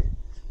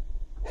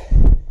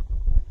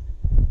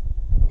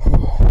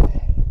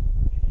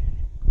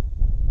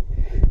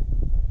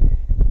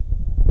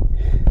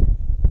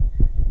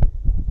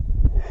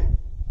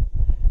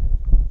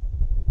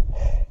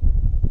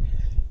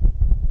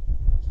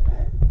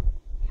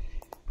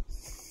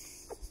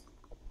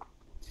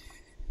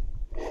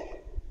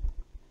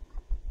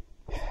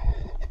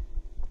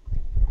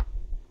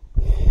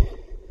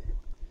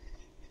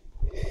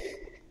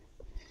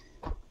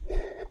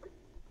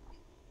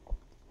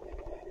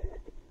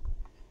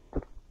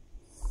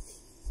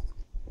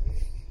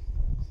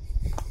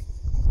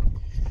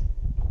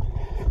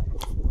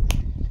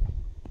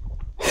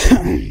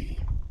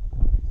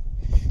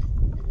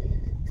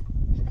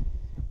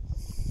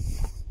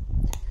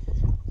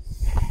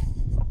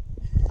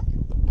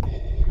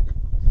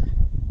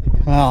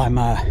well, I'm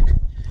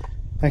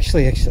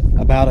actually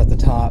about at the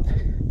top,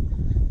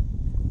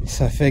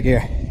 so I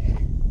figure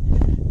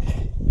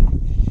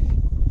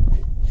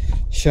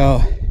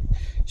show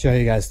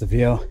you guys the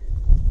view.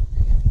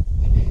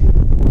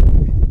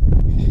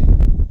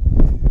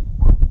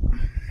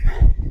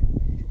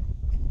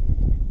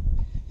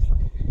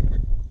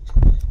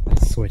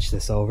 Let's switch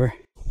this over.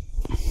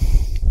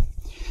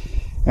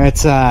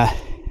 It's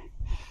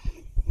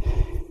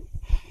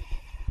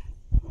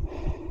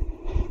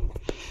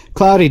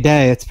cloudy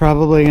day. It's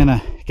probably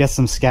gonna get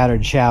some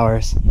scattered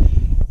showers.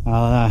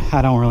 I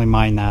don't really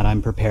mind that.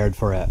 I'm prepared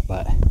for it,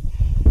 but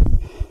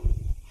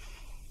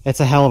it's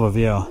a hell of a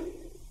view.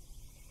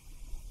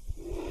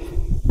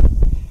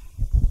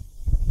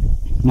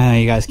 I know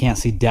you guys can't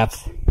see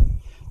depth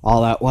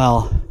all that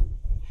well,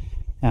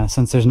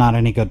 since there's not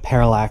any good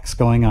parallax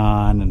going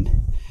on and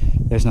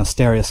there's no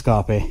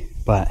stereoscopy,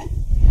 but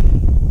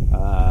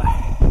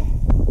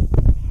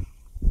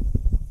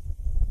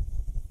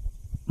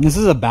this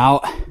is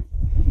about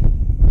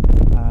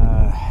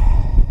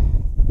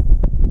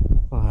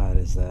what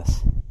is this?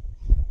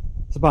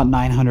 It's about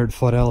 900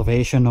 foot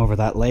elevation over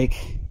that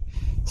lake,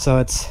 so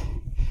it's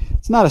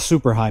not a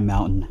super high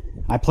mountain.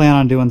 I plan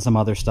on doing some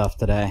other stuff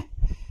today.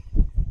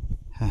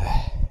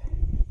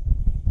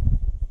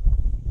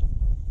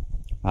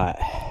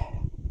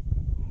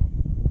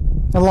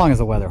 As long as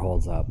the weather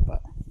holds up,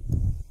 but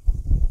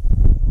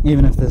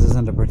even if this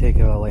isn't a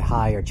particularly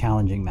high or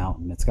challenging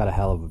mountain, it's got a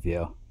hell of a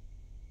view.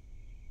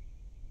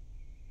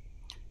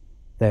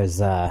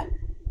 There's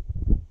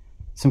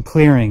some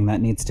clearing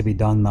that needs to be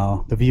done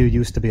though. The view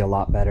used to be a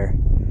lot better,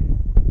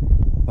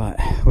 but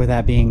with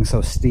that being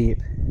so steep,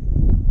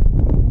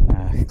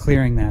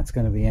 clearing that's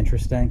going to be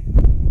interesting.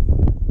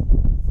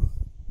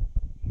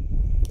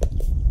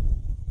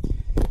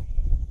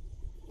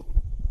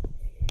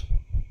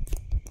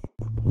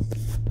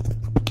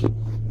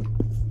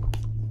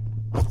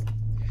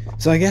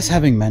 So I guess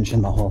having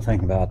mentioned the whole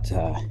thing about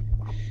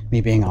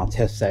me being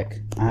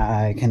autistic,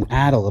 I can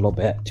add a little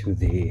bit to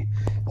the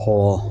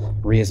whole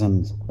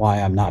reasons why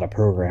I'm not a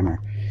programmer.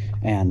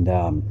 And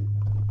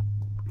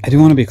I do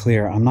want to be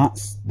clear,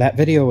 that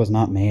video was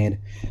not made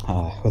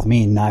with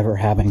me never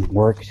having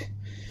worked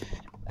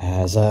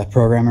as a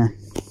programmer.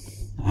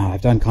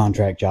 I've done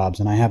contract jobs,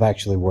 and I have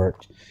actually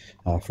worked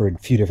for a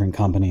few different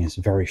companies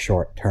very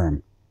short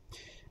term,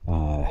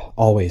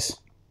 always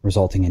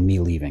resulting in me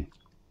leaving.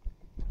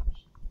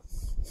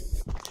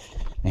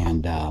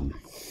 And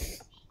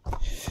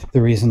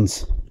the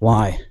reasons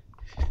why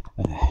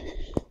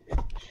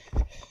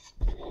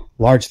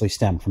largely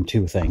stem from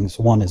two things.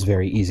 One is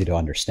very easy to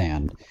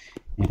understand,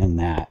 in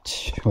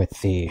that with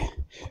the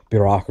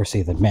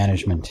bureaucracy that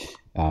management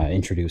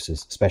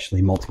introduces,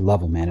 especially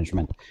multi-level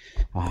management,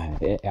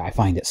 I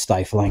find it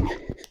stifling.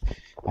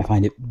 I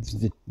find it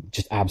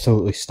just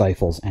absolutely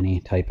stifles any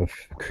type of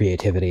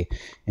creativity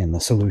in the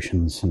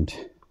solutions and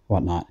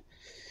whatnot.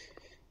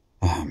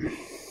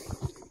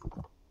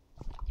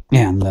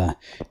 And the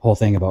whole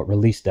thing about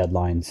release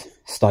deadlines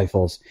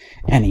stifles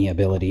any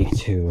ability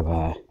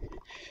to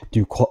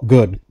do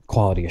good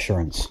quality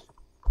assurance.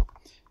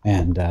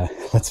 And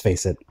let's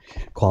face it,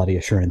 quality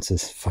assurance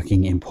is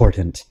fucking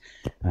important.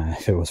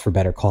 If it was for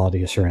better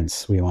quality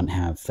assurance, we wouldn't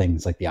have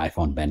things like the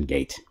iPhone bend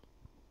gate.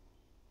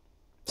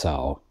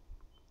 So,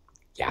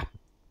 yeah.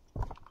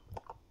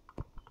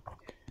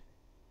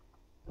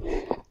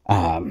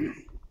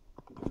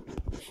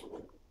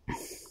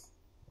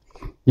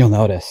 You'll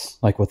notice,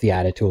 like with the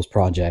Added Tools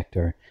project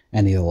or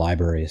any of the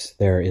libraries,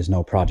 there is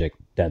no project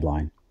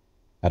deadline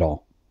at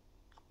all.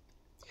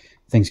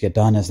 Things get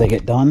done as they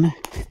get done,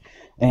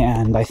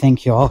 and I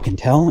think you all can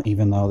tell,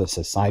 even though this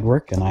is side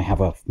work and I have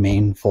a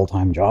main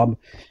full-time job,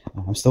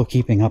 I'm still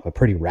keeping up a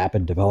pretty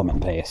rapid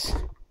development pace.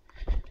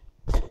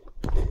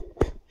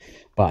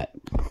 But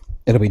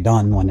it'll be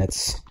done when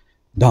it's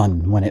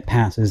done, when it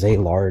passes a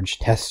large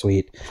test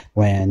suite,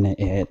 when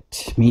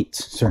it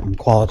meets certain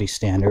quality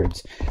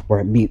standards, where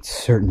it meets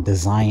certain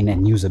design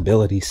and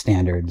usability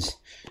standards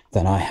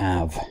that I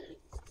have,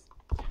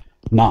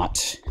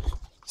 not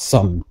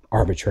some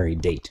arbitrary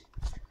date.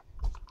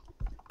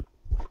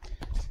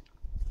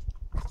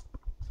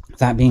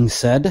 That being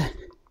said,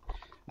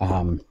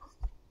 I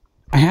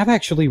have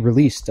actually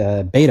released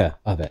a beta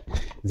of it.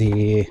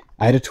 The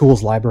Added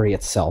Tools library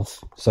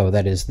itself, so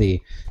that is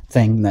the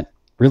thing that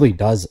really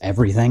does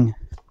everything,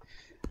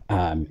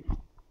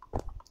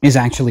 is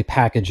actually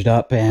packaged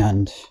up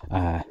and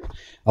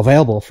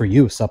available for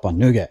use up on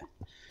Nougat.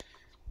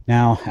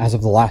 Now, as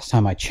of the last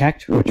time I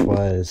checked, which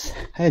was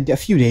a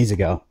few days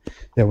ago,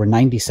 there were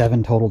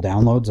 97 total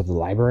downloads of the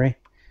library,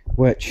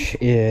 which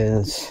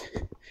is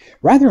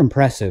rather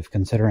impressive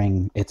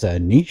considering it's a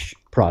niche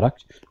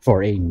product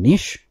for a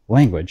niche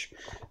language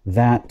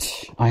that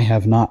I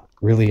have not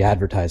really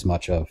advertised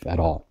much of at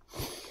all.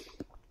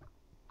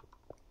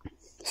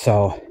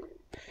 So,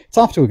 it's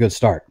off to a good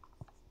start.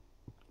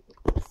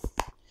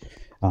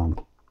 But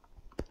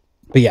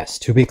yes,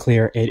 to be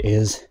clear, it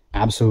is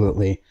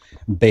absolutely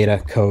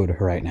beta code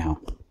right now.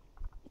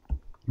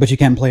 But you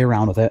can play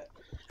around with it.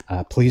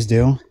 Please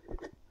do.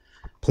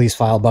 Please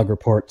file bug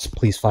reports.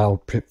 Please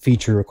file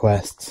feature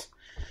requests.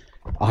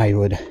 I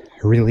would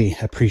really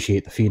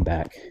appreciate the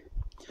feedback.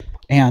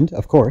 And,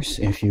 of course,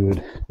 if you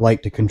would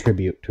like to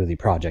contribute to the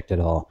project at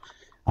all,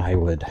 I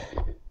would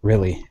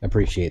really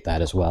appreciate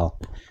that as well.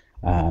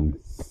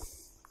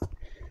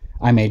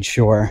 I made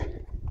sure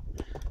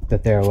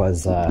that there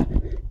was a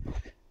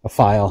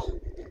file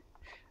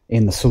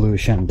in the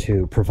solution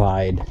to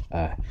provide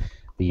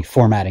the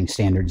formatting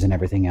standards and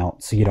everything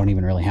else, so you don't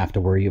even really have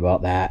to worry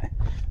about that.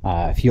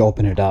 If you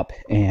open it up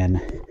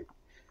in,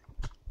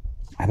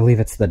 I believe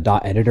it's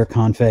the .editor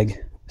config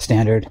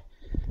standard,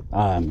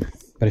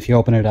 but if you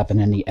open it up in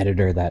any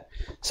editor that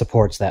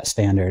supports that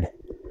standard,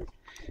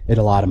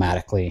 it'll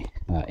automatically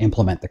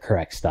implement the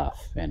correct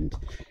stuff. And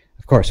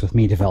of course, with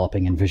me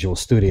developing in Visual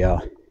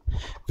Studio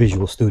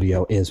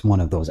is one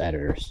of those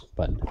editors,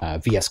 but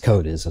VS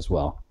Code is as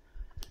well.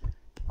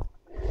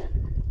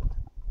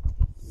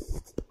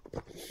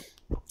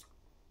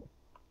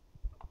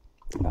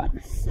 But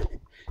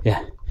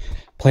yeah,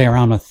 play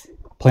around with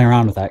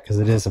that, because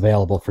it is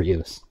available for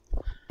use.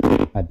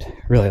 I'd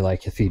really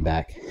like your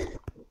feedback.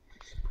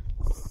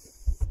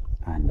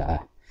 And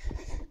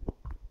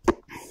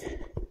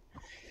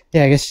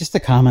yeah, I guess just to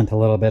comment a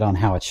little bit on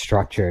how it's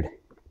structured.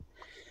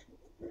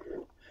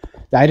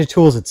 The Added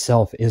Tools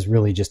itself is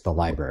really just the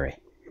library.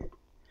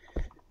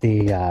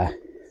 The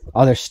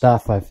other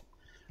stuff I've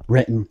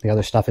written, the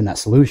other stuff in that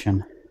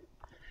solution,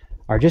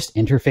 are just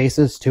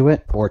interfaces to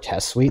it, or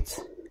test suites.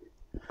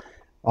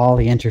 All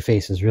the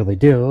interfaces really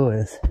do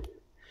is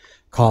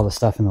call the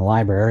stuff in the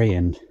library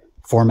and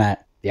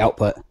format the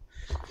output.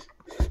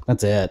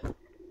 That's it.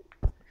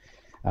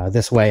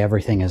 This way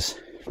everything is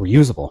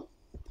reusable.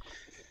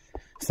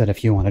 So that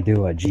if you want to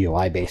do a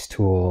GUI-based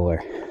tool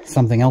or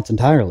something else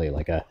entirely,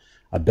 like a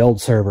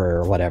build server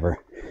or whatever,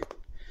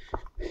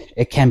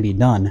 it can be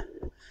done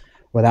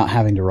without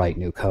having to write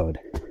new code,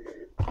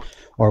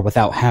 or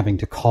without having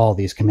to call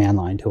these command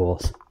line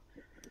tools.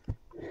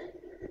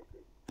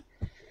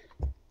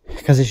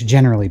 Because it's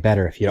generally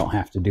better if you don't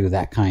have to do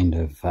that kind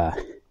of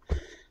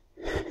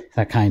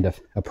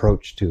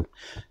approach to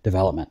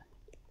development.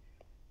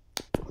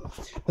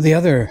 But the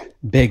other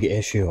big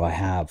issue I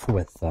have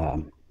with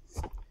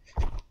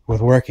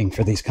working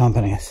for these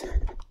companies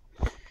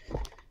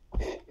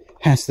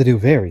has to do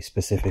very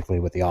specifically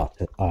with the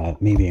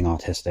me being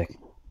autistic,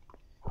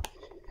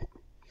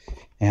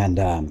 and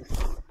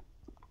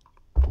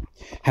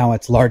how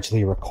it's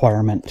largely a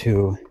requirement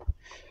to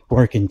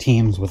work in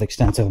teams with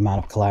extensive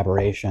amount of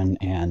collaboration.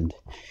 And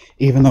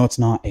even though it's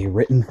not a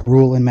written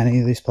rule in many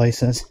of these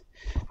places,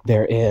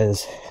 there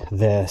is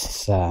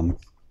this,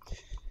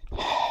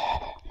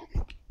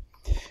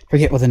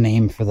 forget what the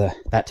name for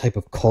that type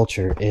of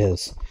culture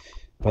is,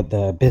 but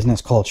the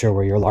business culture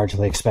where you're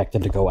largely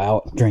expected to go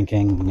out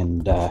drinking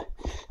and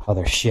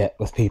other shit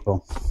with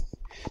people.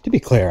 To be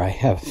clear, I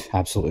have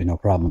absolutely no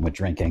problem with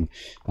drinking.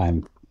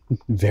 I'm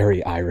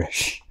very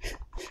Irish.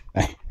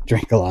 I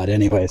drink a lot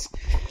anyways.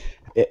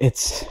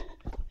 It's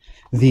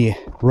the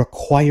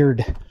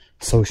required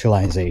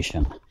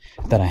socialization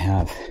that I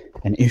have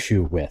an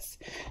issue with,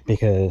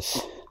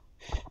 because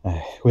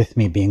with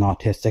me being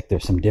autistic,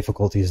 there's some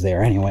difficulties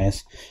there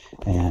anyways,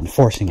 and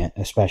forcing it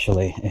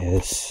especially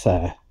is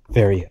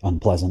very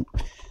unpleasant.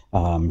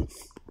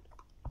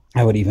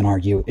 I would even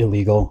argue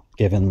illegal,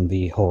 given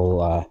the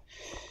whole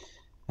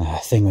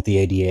thing with the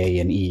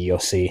ADA and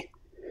EEOC.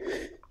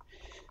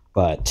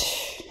 But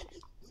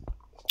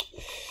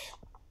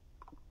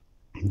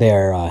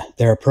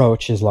their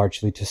approach is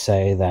largely to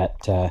say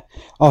that,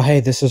 oh, hey,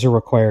 this is a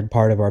required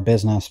part of our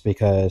business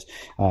because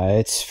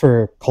it's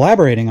for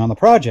collaborating on the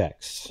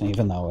projects,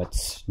 even though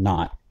it's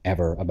not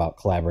ever about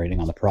collaborating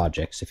on the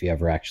projects if you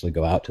ever actually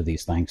go out to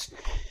these things.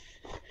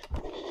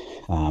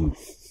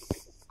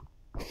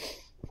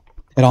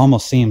 It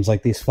almost seems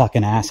like these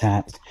fucking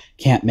asshats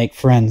can't make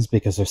friends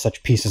because they're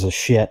such pieces of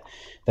shit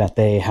that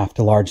they have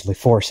to largely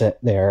force it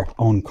their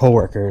own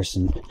coworkers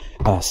and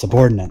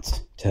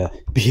subordinates to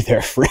be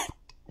their friend.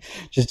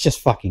 Just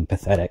fucking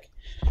pathetic.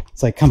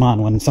 It's like, come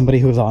on, when somebody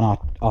who's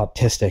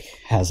autistic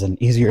has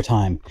an easier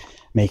time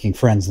making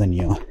friends than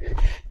you,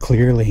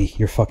 clearly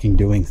you're fucking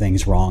doing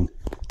things wrong.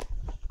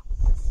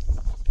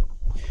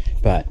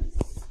 But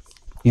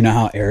you know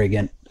how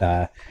arrogant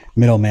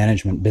middle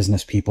management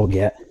business people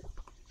get.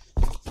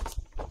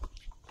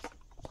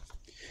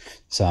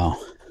 So,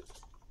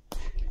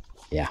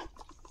 yeah.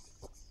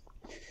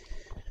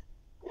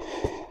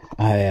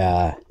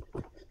 I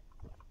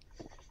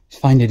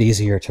find it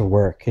easier to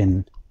work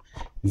in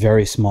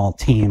very small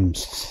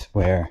teams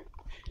or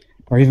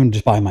even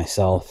just by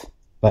myself,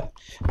 but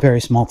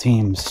very small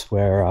teams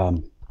where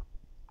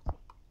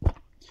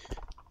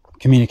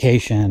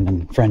communication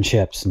and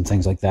friendships and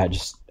things like that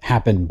just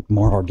happen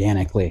more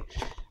organically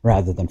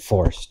rather than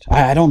forced.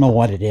 I don't know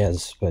what it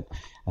is, but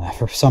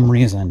for some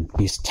reason,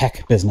 these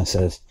tech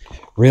businesses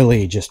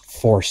really just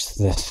force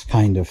this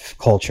kind of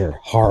culture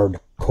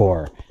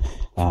hardcore.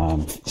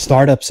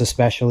 Startups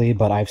especially,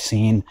 but I've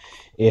seen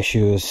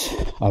issues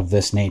of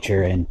this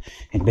nature in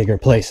bigger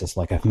places,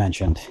 like I've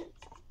mentioned.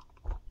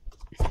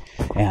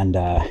 And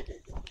of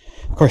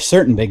course,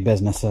 certain big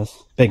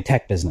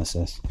tech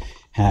businesses,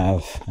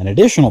 have an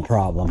additional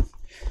problem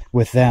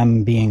with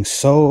them being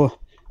so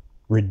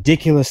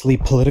ridiculously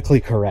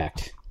politically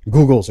correct.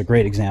 Google's a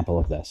great example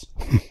of this.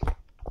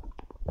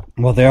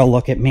 Well, they'll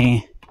look at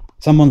me,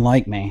 someone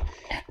like me,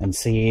 and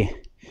see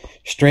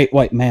straight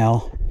white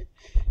male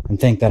and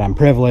think that I'm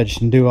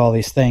privileged and do all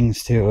these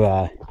things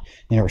to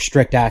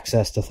restrict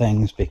access to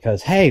things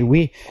because, hey,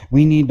 we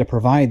need to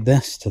provide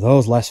this to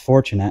those less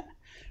fortunate,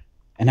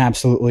 and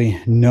absolutely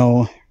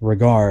no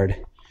regard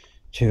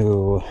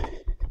to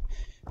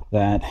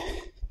that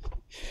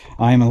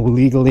I'm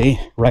legally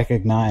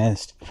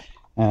recognized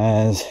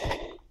as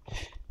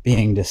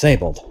being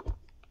disabled.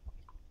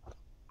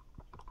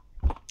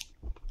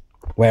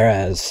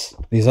 Whereas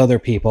these other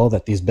people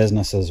that these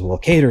businesses will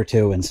cater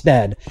to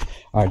instead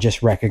are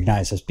just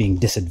recognized as being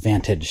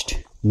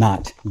disadvantaged,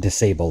 not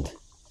disabled.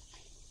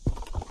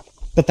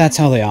 But that's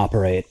how they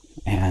operate,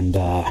 and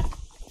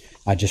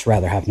I'd just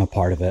rather have no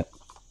part of it.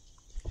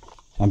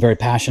 I'm very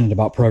passionate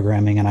about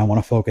programming, and I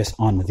want to focus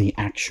on the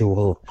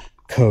actual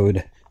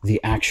code, the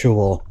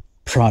actual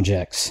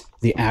projects,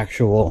 the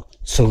actual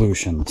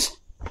solutions,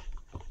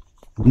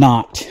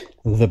 not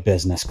the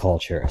business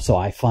culture. So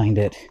I find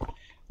it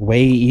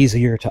way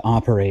easier to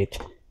operate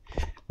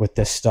with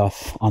this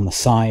stuff on the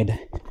side.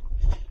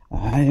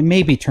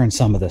 Maybe turn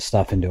some of this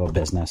stuff into a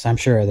business. I'm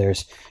sure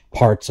there's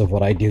parts of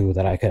what I do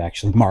that I could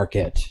actually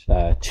market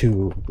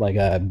to like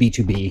a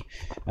B2B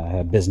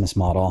business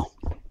model.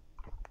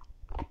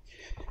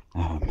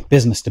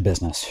 Business to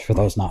business, for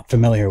those not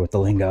familiar with the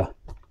lingo.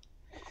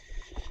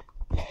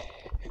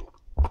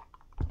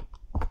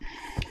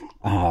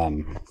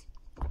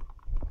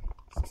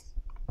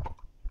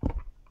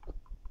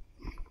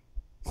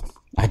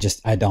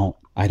 I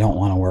don't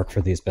want to work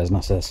for these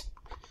businesses.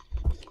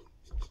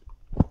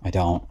 I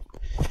don't.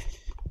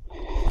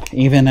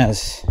 Even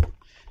as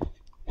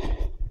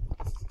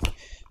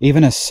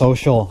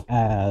social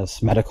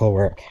as medical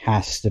work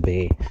has to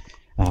be,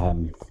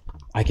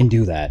 I can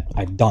do that.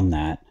 I've done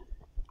that.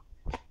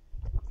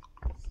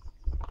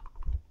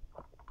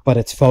 But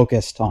it's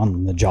focused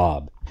on the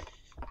job.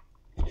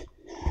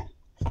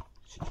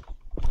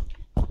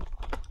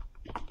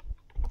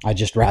 I'd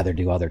just rather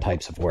do other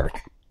types of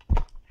work.